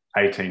 Had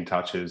 18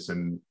 touches,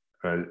 and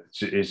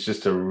is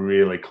just a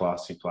really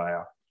classy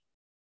player.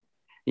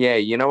 Yeah,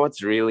 you know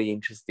what's really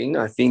interesting?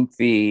 I think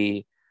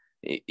you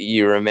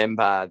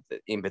remember that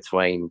in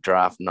between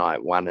draft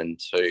night 1 and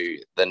 2,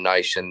 the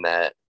notion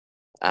that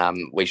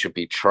we should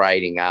be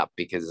trading up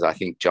because I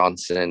think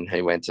Johnson,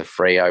 who went to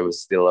Freo,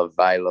 was still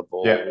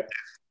available. Yeah.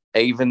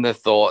 Even the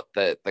thought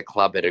that the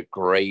club had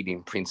agreed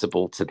in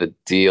principle to the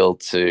deal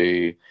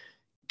to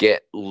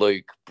get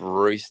Luke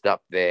Bruce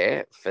up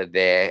there for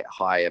their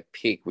higher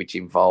pick, which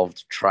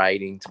involved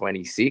trading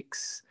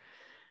 26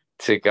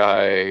 to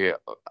go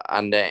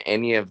under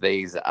any of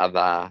these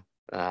other,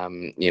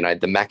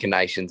 the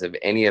machinations of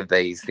any of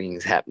these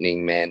things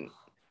happening, man,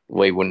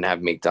 we wouldn't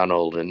have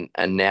McDonald. And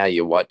now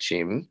you watch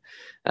him.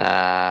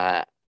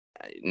 And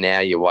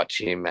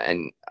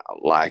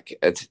like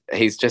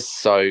he's just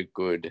so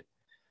good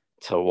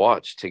to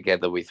watch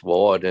together with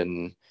Ward.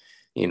 And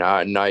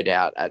no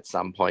doubt at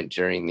some point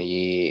during the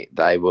year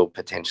they will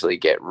potentially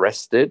get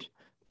rested,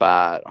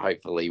 but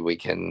hopefully we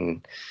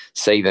can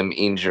see them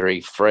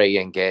injury free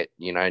and get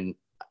 18,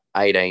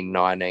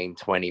 19,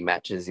 20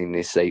 matches in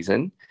this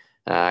season,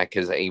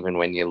 because even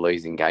when you're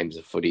losing games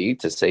of footy,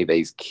 to see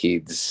these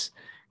kids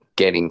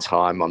getting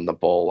time on the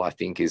ball I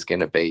think is going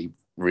to be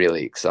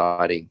really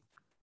exciting.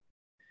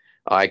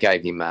 I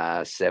gave him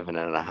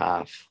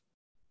 7.5.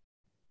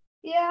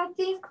 Yeah, I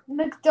think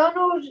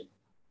McDonald,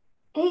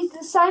 he's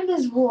the same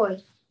as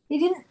Ward. He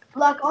didn't,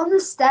 on the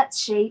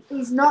stats sheet,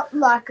 he's not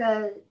like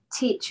a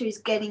Titch who's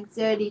getting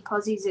 30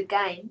 posies a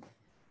game,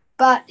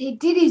 but he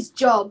did his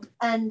job,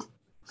 and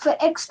for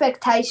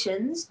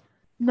expectations,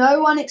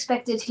 no one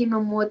expected him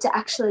and Ward to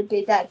actually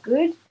be that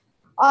good.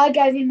 I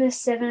gave him a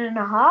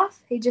 7.5.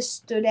 He just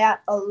stood out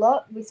a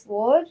lot with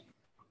Ward,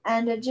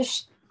 and it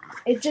just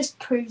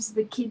proves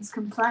the kids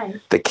can play.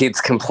 The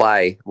kids can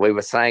play. We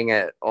were saying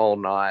it all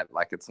night,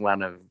 like it's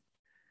one of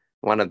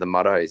the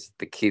mottos.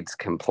 The kids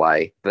can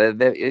play.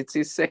 It's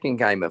his second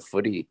game of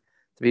footy.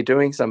 To be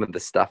doing some of the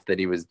stuff that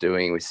he was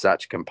doing with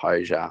such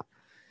composure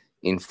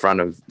in front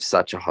of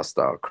such a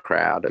hostile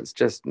crowd, it's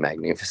just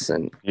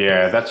magnificent.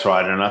 Yeah, that's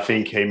right. And I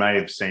think he may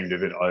have seemed a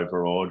bit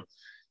overawed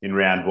in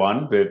round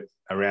one, but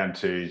round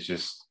two he's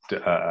just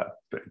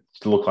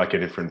looked like a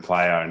different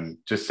player and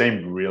just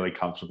seemed really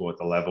comfortable at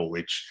the level,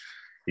 which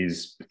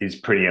is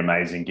pretty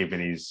amazing given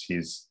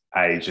his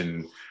age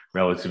and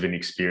relative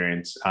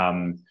inexperience.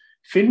 Finn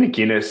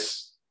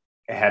Maginness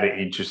had an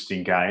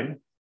interesting game.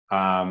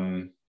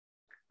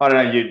 I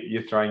don't know,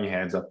 you're throwing your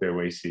hands up there,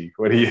 Weesey.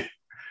 What do you...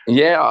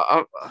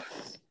 Yeah,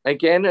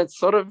 again, it's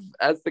sort of,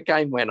 as the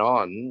game went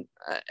on,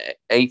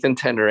 Ethan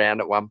turned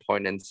around at one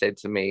point and said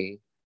to me,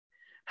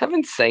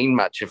 haven't seen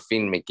much of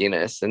Finn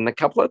Maginness. And a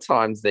couple of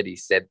times that he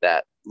said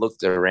that,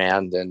 looked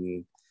around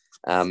and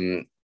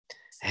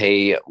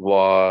he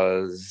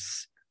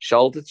was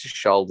shoulder to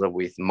shoulder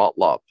with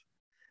Motlop.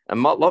 And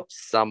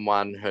Motlop's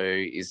someone who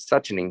is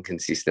such an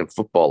inconsistent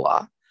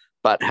footballer,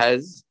 but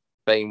has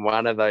been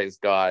one of those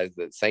guys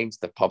that seems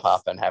to pop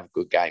up and have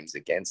good games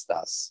against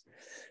us.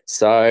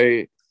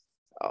 So,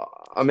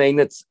 I mean,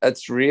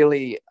 it's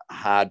really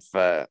hard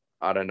for,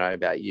 I don't know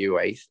about you,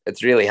 Heath,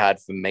 it's really hard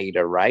for me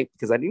to rate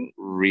because I didn't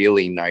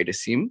really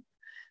notice him.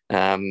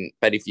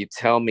 But if you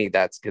tell me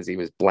that's because he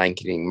was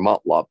blanketing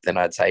Motlop, then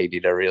I'd say he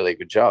did a really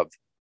good job.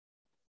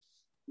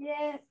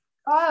 Yeah,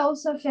 I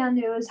also found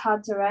it was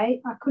hard to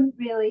rate. I couldn't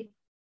really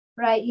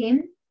rate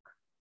him.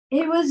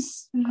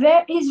 He's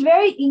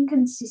very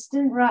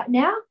inconsistent right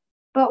now,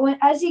 but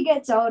as he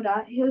gets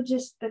older, he'll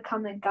just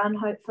become a gun,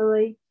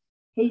 hopefully.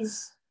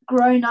 He's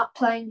grown up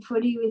playing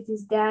footy with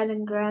his dad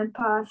and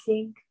grandpa, I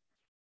think.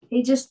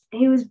 He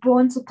was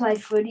born to play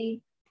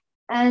footy,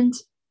 and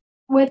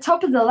we're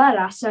top of the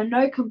ladder, so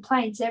no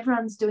complaints.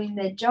 Everyone's doing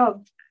their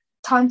job.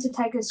 Time to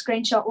take a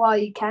screenshot while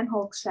you can,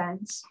 Hawks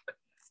fans.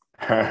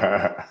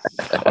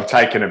 I've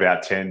taken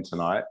about 10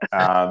 tonight.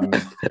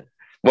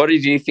 What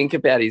did you think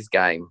about his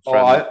game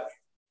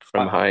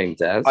from home,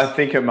 Daz? I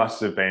think it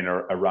must have been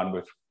a run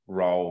with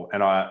roll,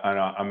 and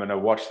I'm going to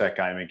watch that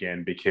game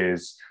again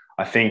because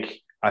I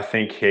think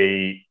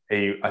he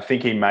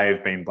may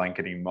have been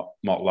blanketing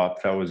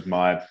Motlop.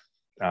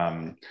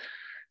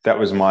 That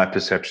was my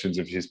perceptions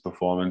of his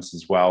performance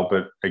as well.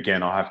 But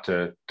again, I'll have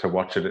to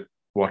watch the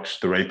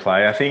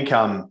replay. I think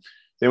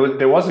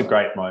there was a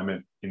great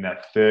moment in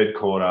that third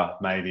quarter,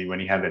 maybe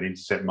when he had that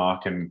intercept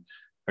mark and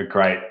a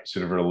great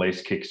sort of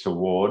release kick to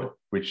Ward,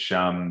 which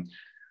it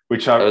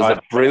was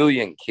a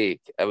brilliant kick.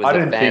 It was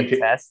a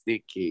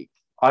fantastic kick.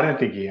 I don't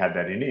think he had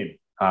that in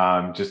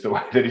him. Just the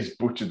way that he's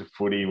butchered the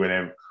footy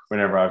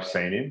whenever I've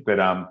seen him. But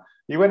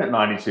he went at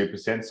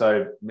 92%,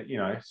 so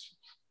it's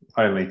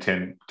only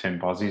 10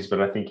 posies. But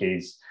I think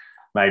he's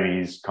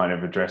kind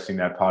of addressing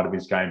that part of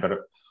his game. But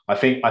I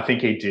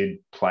think he did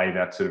play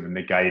that sort of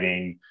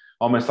negating,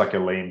 almost like a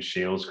Liam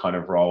Shields kind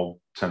of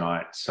role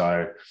tonight.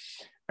 So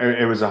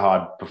it was a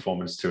hard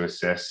performance to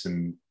assess,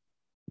 and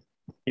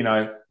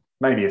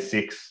maybe a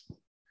 6.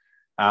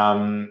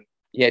 Yeah,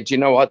 do you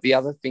know what the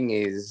other thing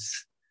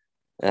is?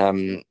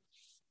 And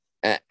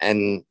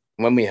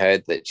when we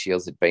heard that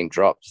Shields had been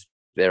dropped,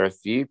 there are a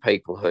few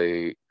people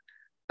who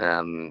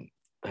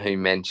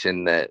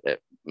mentioned that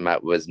it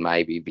was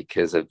maybe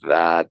because of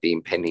the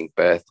impending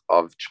birth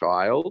of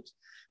child.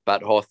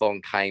 But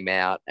Hawthorn came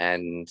out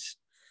and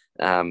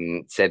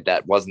said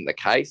that wasn't the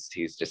case.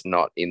 He's just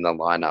not in the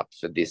lineup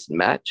for this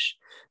match.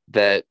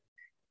 That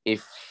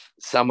if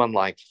someone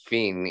like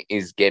Finn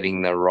is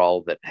getting the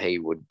role that he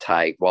would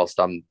take, whilst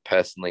I'm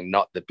personally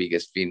not the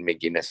biggest Finn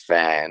Maginness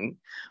fan,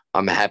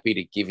 I'm happy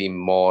to give him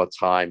more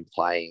time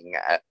playing.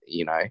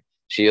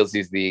 Shields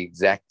is the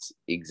exact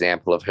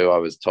example of who I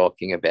was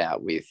talking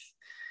about with,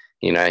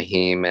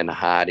 him and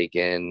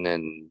Hardigan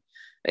and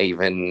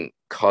even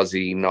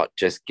Cozzy not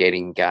just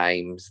getting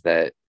games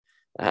that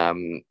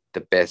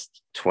the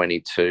best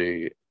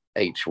 22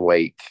 each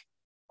week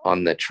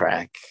on the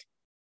track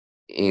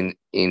in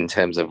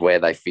terms of where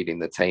they fit in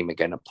the team are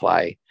going to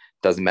play.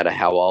 Doesn't matter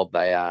how old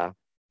they are,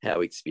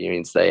 how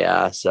experienced they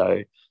are. So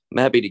I'm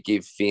happy to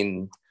give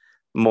Finn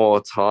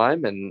more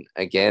time. And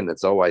again,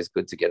 it's always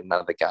good to get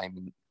another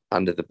game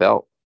under the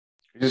belt.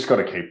 You just got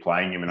to keep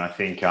playing him. And I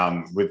think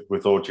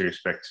with all due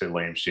respect to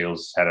Liam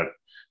Shields, had a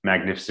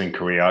magnificent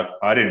career.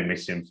 I didn't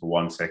miss him for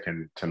 1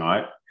 second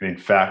tonight. And in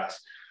fact,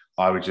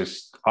 I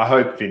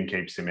hope Finn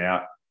keeps him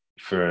out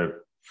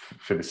for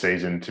the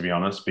season, to be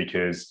honest,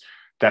 because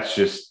that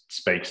just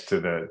speaks to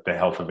the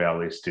health of our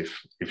list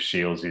if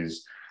Shields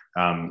is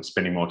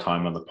spending more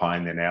time on the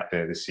pine than out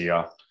there this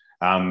year.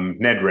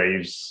 Ned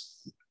Reeves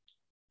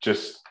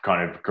just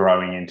kind of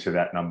growing into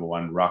that number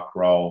one ruck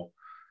role.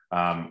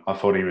 I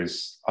thought he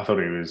was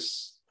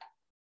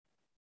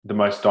the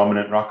most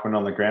dominant ruckman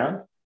on the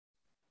ground.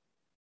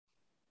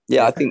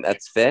 Yeah, I think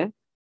that's fair.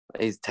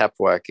 His tap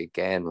work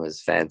again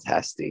was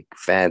fantastic.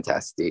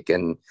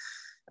 And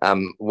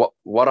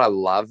what I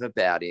love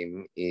about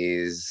him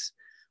is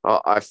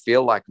I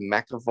feel like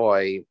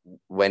McAvoy,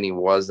 when he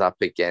was up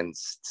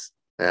against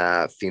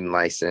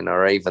Finlayson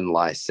or even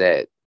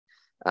Lysette,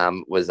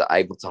 was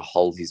able to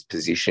hold his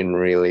position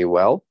really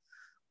well.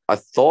 I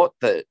thought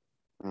that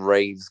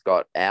Reeves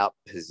got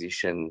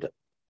out-positioned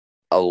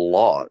a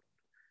lot,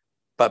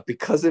 but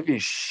because of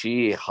his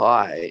sheer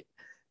height,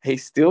 he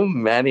still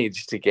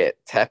managed to get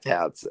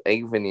tap-outs,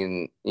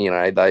 even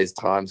in, those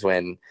times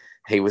when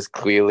he was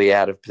clearly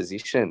out of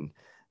position.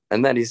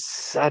 And that is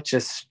such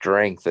a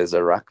strength as a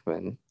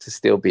ruckman to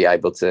still be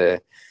able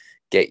to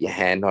get your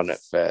hand on it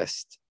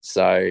first.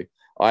 So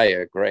I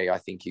agree. I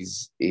think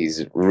he's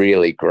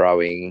really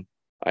growing.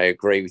 I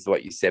agree with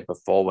what you said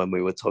before when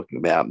we were talking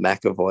about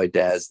McAvoy,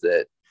 Daz,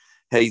 that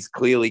he's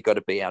clearly got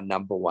to be our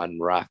number one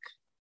ruck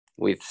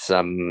with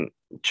some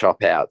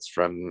chop outs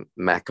from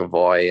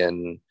McAvoy.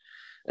 And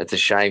it's a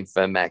shame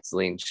for Max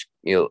Lynch.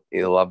 He'll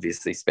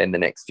obviously spend the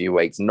next few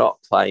weeks not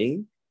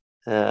playing.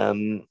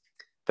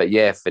 But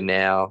yeah, for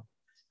now,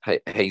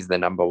 he's the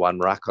number one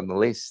ruck on the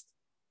list.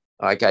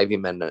 I gave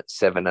him a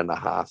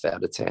 7.5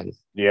 out of 10.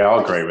 Yeah,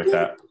 I'll agree with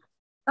that.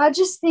 I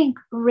just think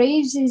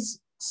Reeves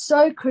is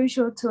so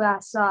crucial to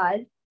our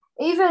side.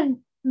 Even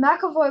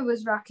McAvoy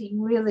was rucking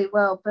really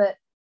well, but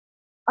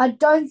I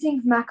don't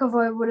think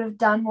McAvoy would have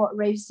done what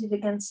Reeves did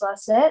against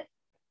Lysette.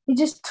 He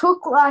just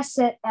took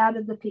Lysette out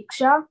of the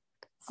picture,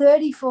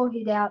 34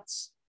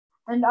 hit-outs,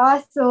 and I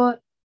thought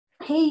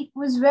he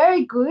was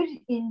very good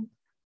in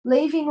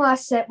leaving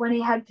Lysette when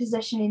he had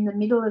possession in the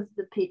middle of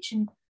the pitch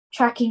and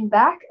tracking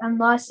back, and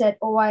Lysette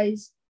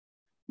always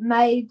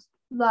made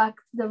the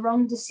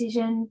wrong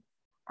decision,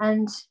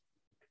 and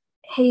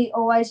he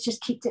always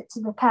just kicked it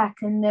to the pack,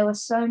 and there were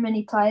so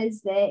many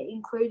players there,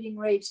 including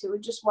Reeves, who were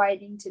just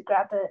waiting to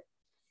grab it.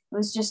 It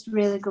was just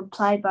really good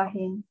play by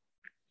him.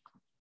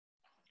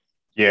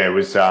 Yeah, it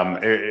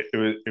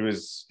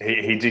was.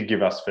 He did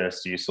give us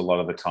first use a lot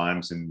of the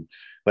times, and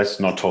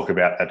let's not talk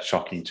about that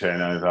shocking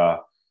turnover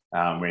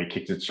where he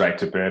kicked it straight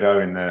to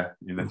Birdo in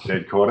the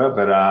third quarter.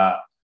 But I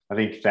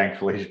think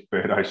thankfully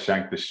Birdo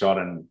shanked the shot,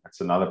 and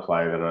that's another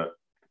play that I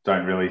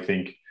don't really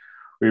think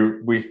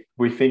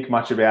we think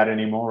much about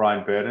anymore,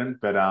 Ryan Burton.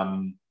 But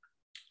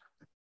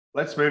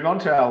let's move on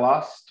to our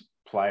last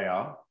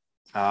player,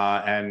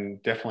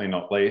 and definitely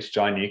not least,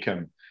 Jai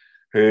Newcombe,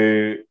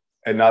 who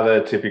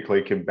another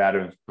typically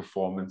combative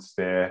performance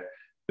there,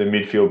 the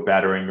midfield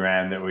battering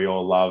ram that we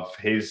all love.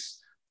 His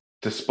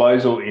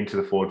disposal into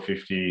the forward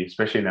 50,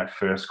 especially in that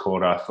first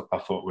quarter, I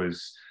thought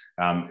was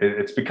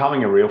it's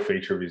becoming a real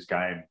feature of his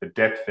game. The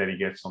depth that he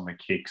gets on the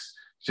kicks,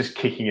 just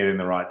kicking it in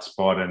the right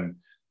spot, and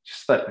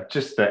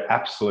just the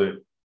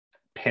absolute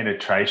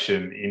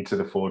penetration into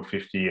the forward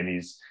 50 and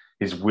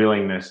his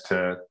willingness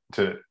to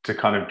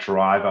kind of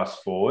drive us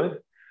forward.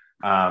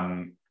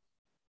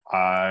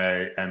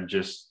 I am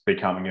just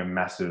becoming a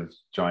massive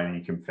Jai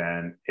Newcombe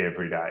fan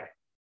every day.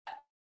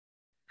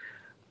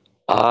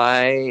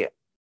 I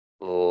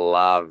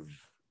love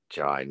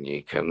Jai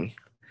Newcombe.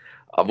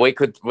 We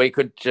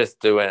could just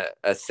do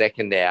a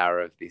second hour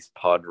of this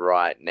pod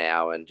right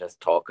now and just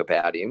talk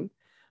about him.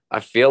 I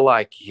feel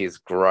like his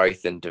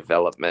growth and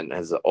development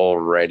has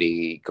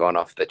already gone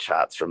off the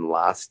charts from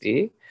last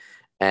year,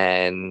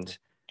 and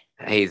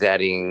he's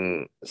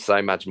adding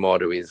so much more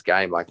to his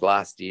game. Like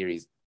last year,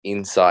 his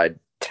inside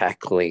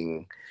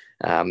tackling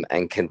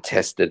and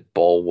contested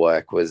ball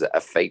work was a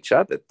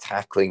feature. The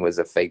tackling was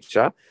a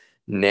feature.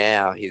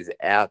 Now his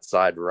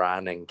outside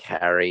run and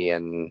carry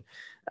and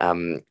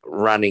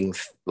running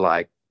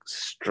like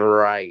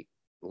straight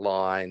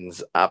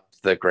lines up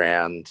the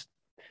ground.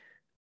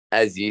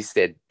 As you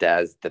said,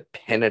 Daz, the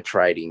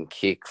penetrating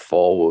kick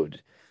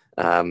forward.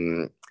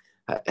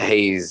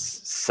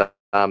 He's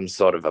some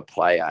sort of a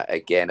player.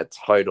 Again, a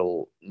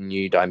total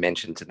new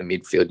dimension to the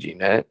midfield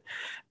unit.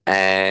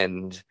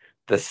 And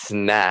the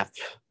snap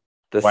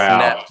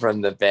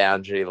from the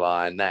boundary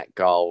line, that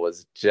goal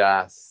was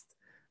just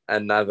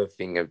another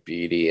thing of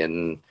beauty.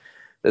 And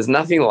there's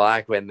nothing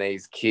like when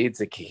these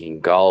kids are kicking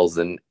goals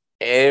and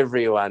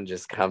everyone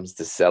just comes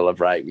to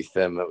celebrate with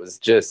them. It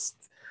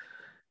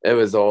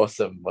was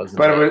awesome,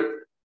 wasn't it?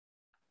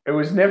 It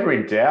was never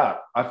in doubt.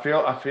 I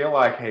feel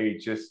like you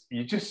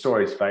just saw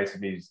his face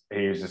and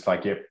he was just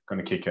like, yep,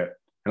 going to kick it.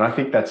 And I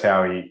think that's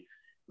how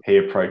he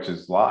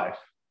approaches life,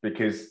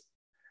 because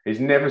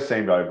he's never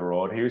seemed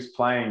overawed. He was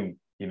playing,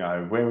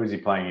 where was he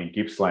playing? In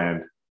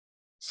Gippsland,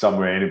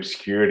 somewhere in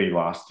obscurity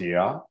last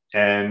year.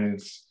 And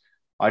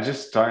I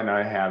just don't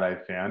know how they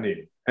found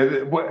him.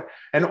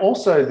 And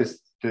also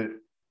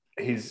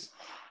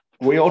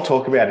we all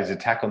talk about his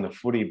attack on the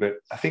footy, but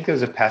I think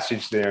there's a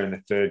passage there in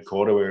the third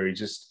quarter where he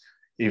just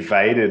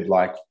evaded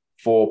like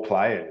 4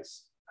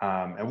 players.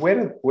 And where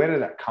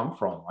did that come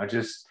from?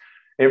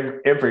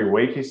 Every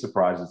week he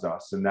surprises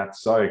us, and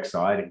that's so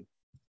exciting.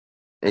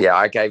 Yeah,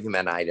 I gave him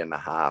an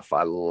 8.5.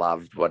 I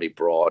loved what he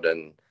brought.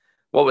 And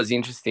what was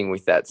interesting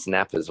with that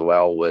snap as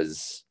well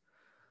was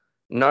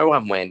no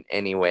one went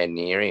anywhere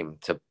near him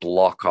to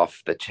block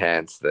off the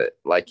chance that,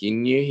 like, you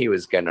knew he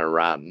was going to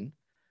run.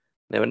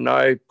 There were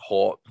no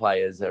Port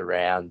players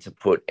around to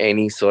put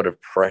any sort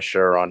of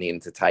pressure on him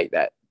to take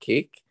that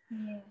kick.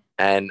 Yeah.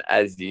 And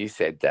as you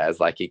said,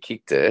 Daz, like, he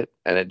kicked it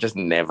and it just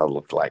never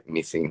looked like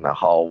missing the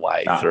whole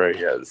way through.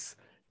 It was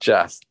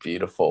just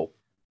beautiful.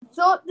 I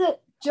thought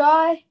that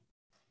Jai,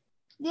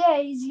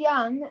 he's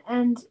young,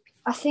 and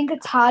I think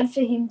it's hard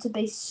for him to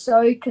be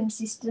so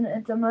consistent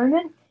at the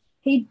moment.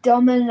 He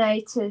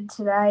dominated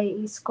today.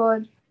 He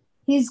scored.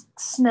 His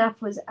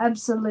snap was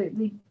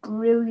absolutely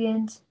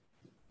brilliant.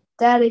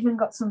 Dad even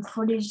got some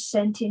footage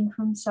sent in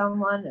from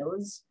someone. It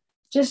was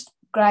just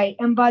great.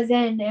 And by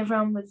then,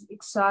 everyone was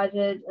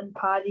excited and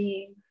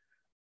partying,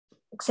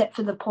 except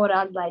for the Port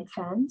Adelaide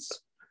fans.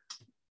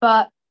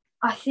 But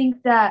I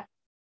think that...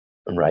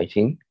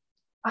 Rating?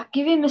 I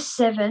give him a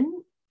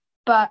 7,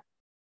 but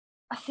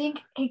I think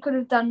he could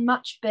have done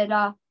much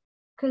better,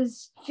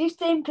 because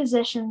 15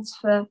 possessions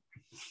for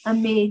a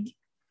mid,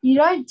 you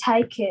don't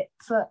take it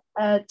for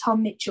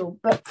Tom Mitchell.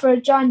 But for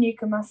a John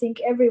Newcombe, I think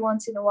every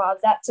once in a while,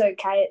 that's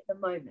okay at the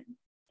moment.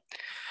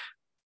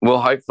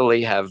 We'll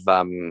hopefully have,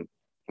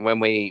 when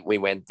we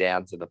went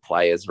down to the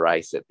players'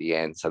 race at the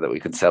end so that we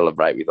could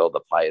celebrate with all the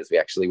players, we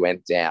actually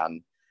went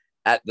down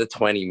at the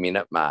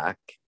 20-minute mark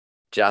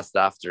just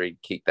after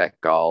he'd kicked that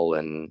goal.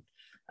 And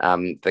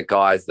the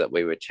guys that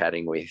we were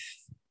chatting with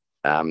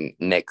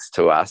next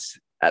to us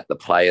at the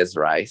players'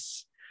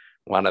 race,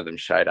 one of them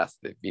showed us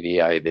the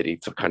video that he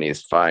took on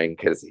his phone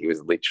because he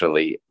was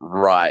literally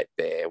right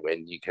there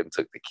when Newcombe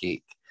took the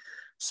kick.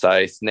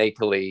 So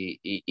sneakily,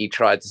 he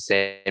tried to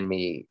send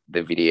me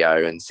the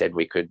video and said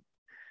we could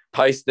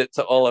post it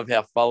to all of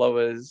our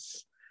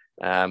followers.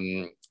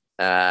 The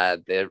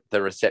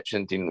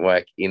reception didn't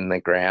work in the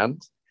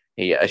ground.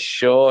 He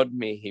assured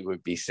me he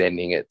would be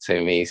sending it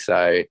to me.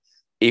 So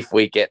if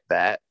we get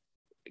that,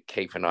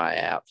 keep an eye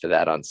out for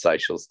that on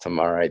socials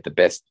tomorrow, the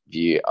best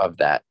view of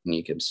that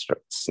Newcombe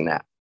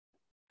snap.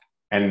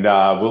 And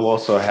we'll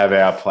also have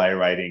our play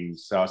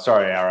ratings. Our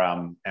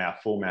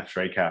full match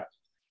recap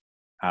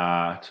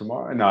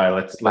tomorrow.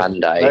 No,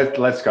 Monday.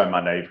 Let's go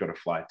Monday. You've got a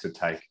flight to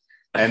take,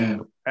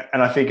 and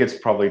I think it's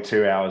probably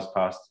 2 hours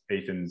past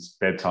Ethan's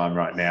bedtime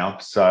right now.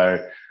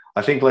 So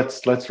I think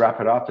let's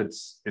wrap it up.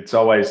 It's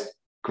always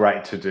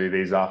great to do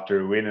these after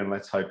a win, and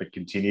let's hope it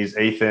continues.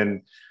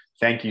 Ethan,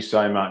 thank you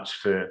so much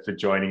for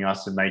joining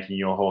us and making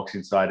your Hawks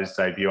Insiders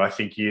debut. I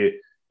think you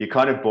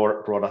kind of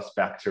brought us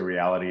back to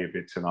reality a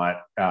bit tonight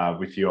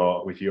with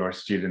your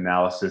astute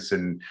analysis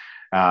and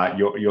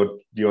your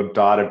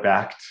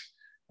data-backed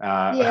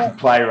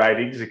play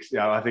ratings.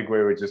 I think we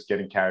were just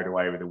getting carried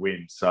away with a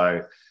win.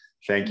 So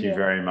thank you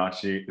very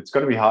much. It's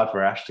got to be hard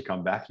for Ash to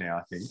come back now,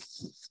 I think.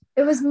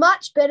 It was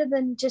much better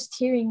than just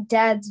hearing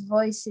Dad's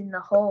voice in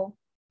the hall.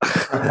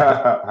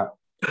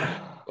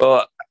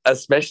 Well,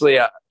 especially,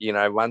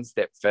 one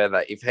step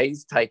further, if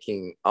he's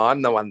taking,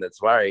 I'm the one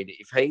that's worried,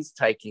 if he's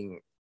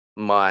taking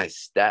my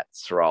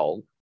stats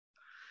role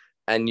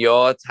and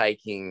you're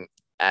taking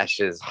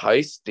Ash's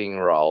hosting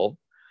role,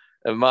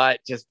 it might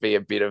just be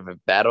a bit of a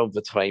battle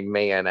between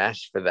me and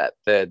Ash for that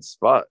third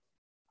spot.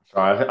 So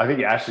I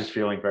think Ash is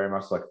feeling very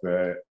much like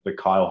the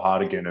Kyle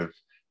Hartigan of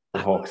the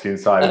Hawks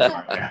Insiders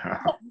right now.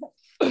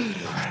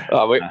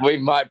 We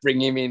might bring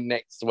him in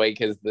next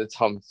week as the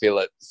Tom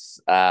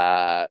Phillips,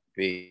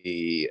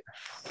 the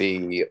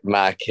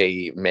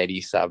marquee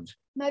Medi sub.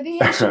 Maybe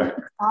he should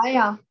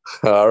retire.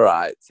 All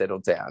right, settle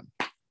down.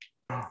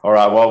 All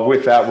right, well,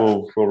 with that,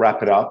 we'll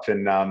wrap it up.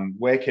 And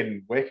where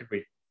can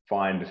we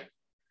find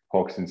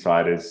Hawks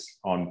Insiders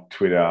on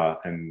Twitter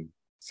and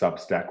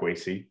Substack, we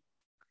see?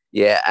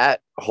 Yeah,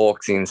 at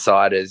Hawks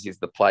Insiders is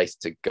the place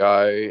to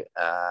go.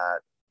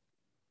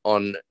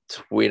 On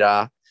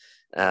Twitter,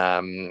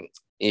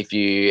 if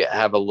you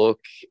have a look,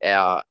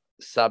 our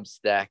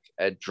Substack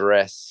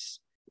address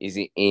is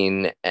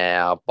in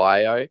our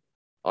bio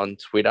on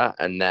Twitter,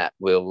 and that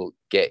will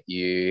get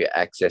you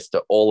access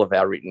to all of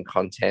our written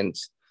content.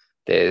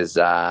 There's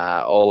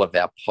all of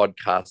our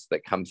podcasts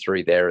that come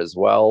through there as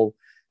well.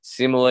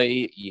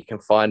 Similarly, you can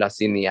find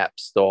us in the App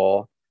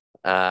Store,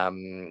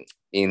 in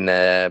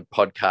the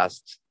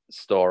podcast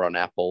store on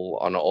Apple,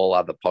 on all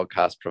other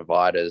podcast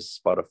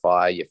providers,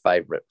 Spotify, your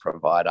favorite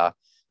provider.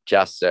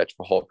 Just search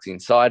for Hawks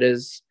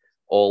Insiders.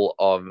 All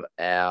of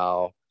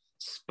our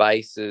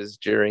spaces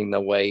during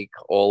the week,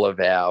 all of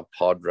our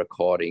pod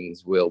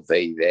recordings will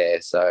be there.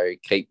 So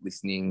keep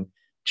listening,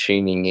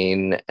 tuning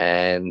in,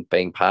 and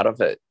being part of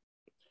it.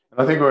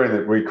 I think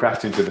we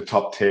crashed into the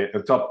top 10,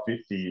 the top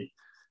 50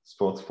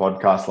 sports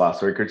podcast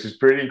last week, which is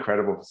pretty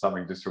incredible for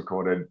something just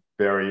recorded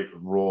very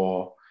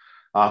raw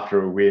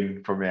after a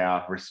win from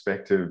our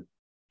respective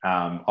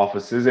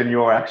offices. And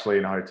you're actually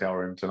in a hotel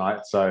room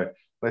tonight. So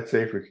let's see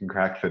if we can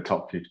crack the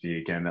top 50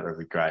 again. That would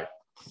be great.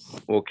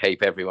 We'll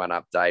keep everyone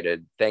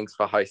updated. Thanks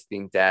for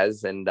hosting,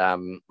 Daz, and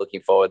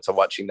looking forward to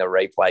watching the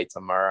replay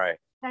tomorrow.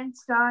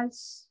 Thanks,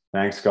 guys.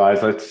 Thanks,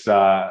 guys. Let's.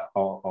 I'll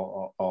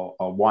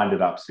wind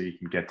it up so you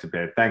can get to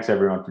bed. Thanks,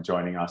 everyone, for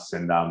joining us,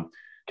 and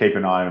keep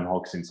an eye on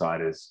Hawks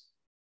Insiders.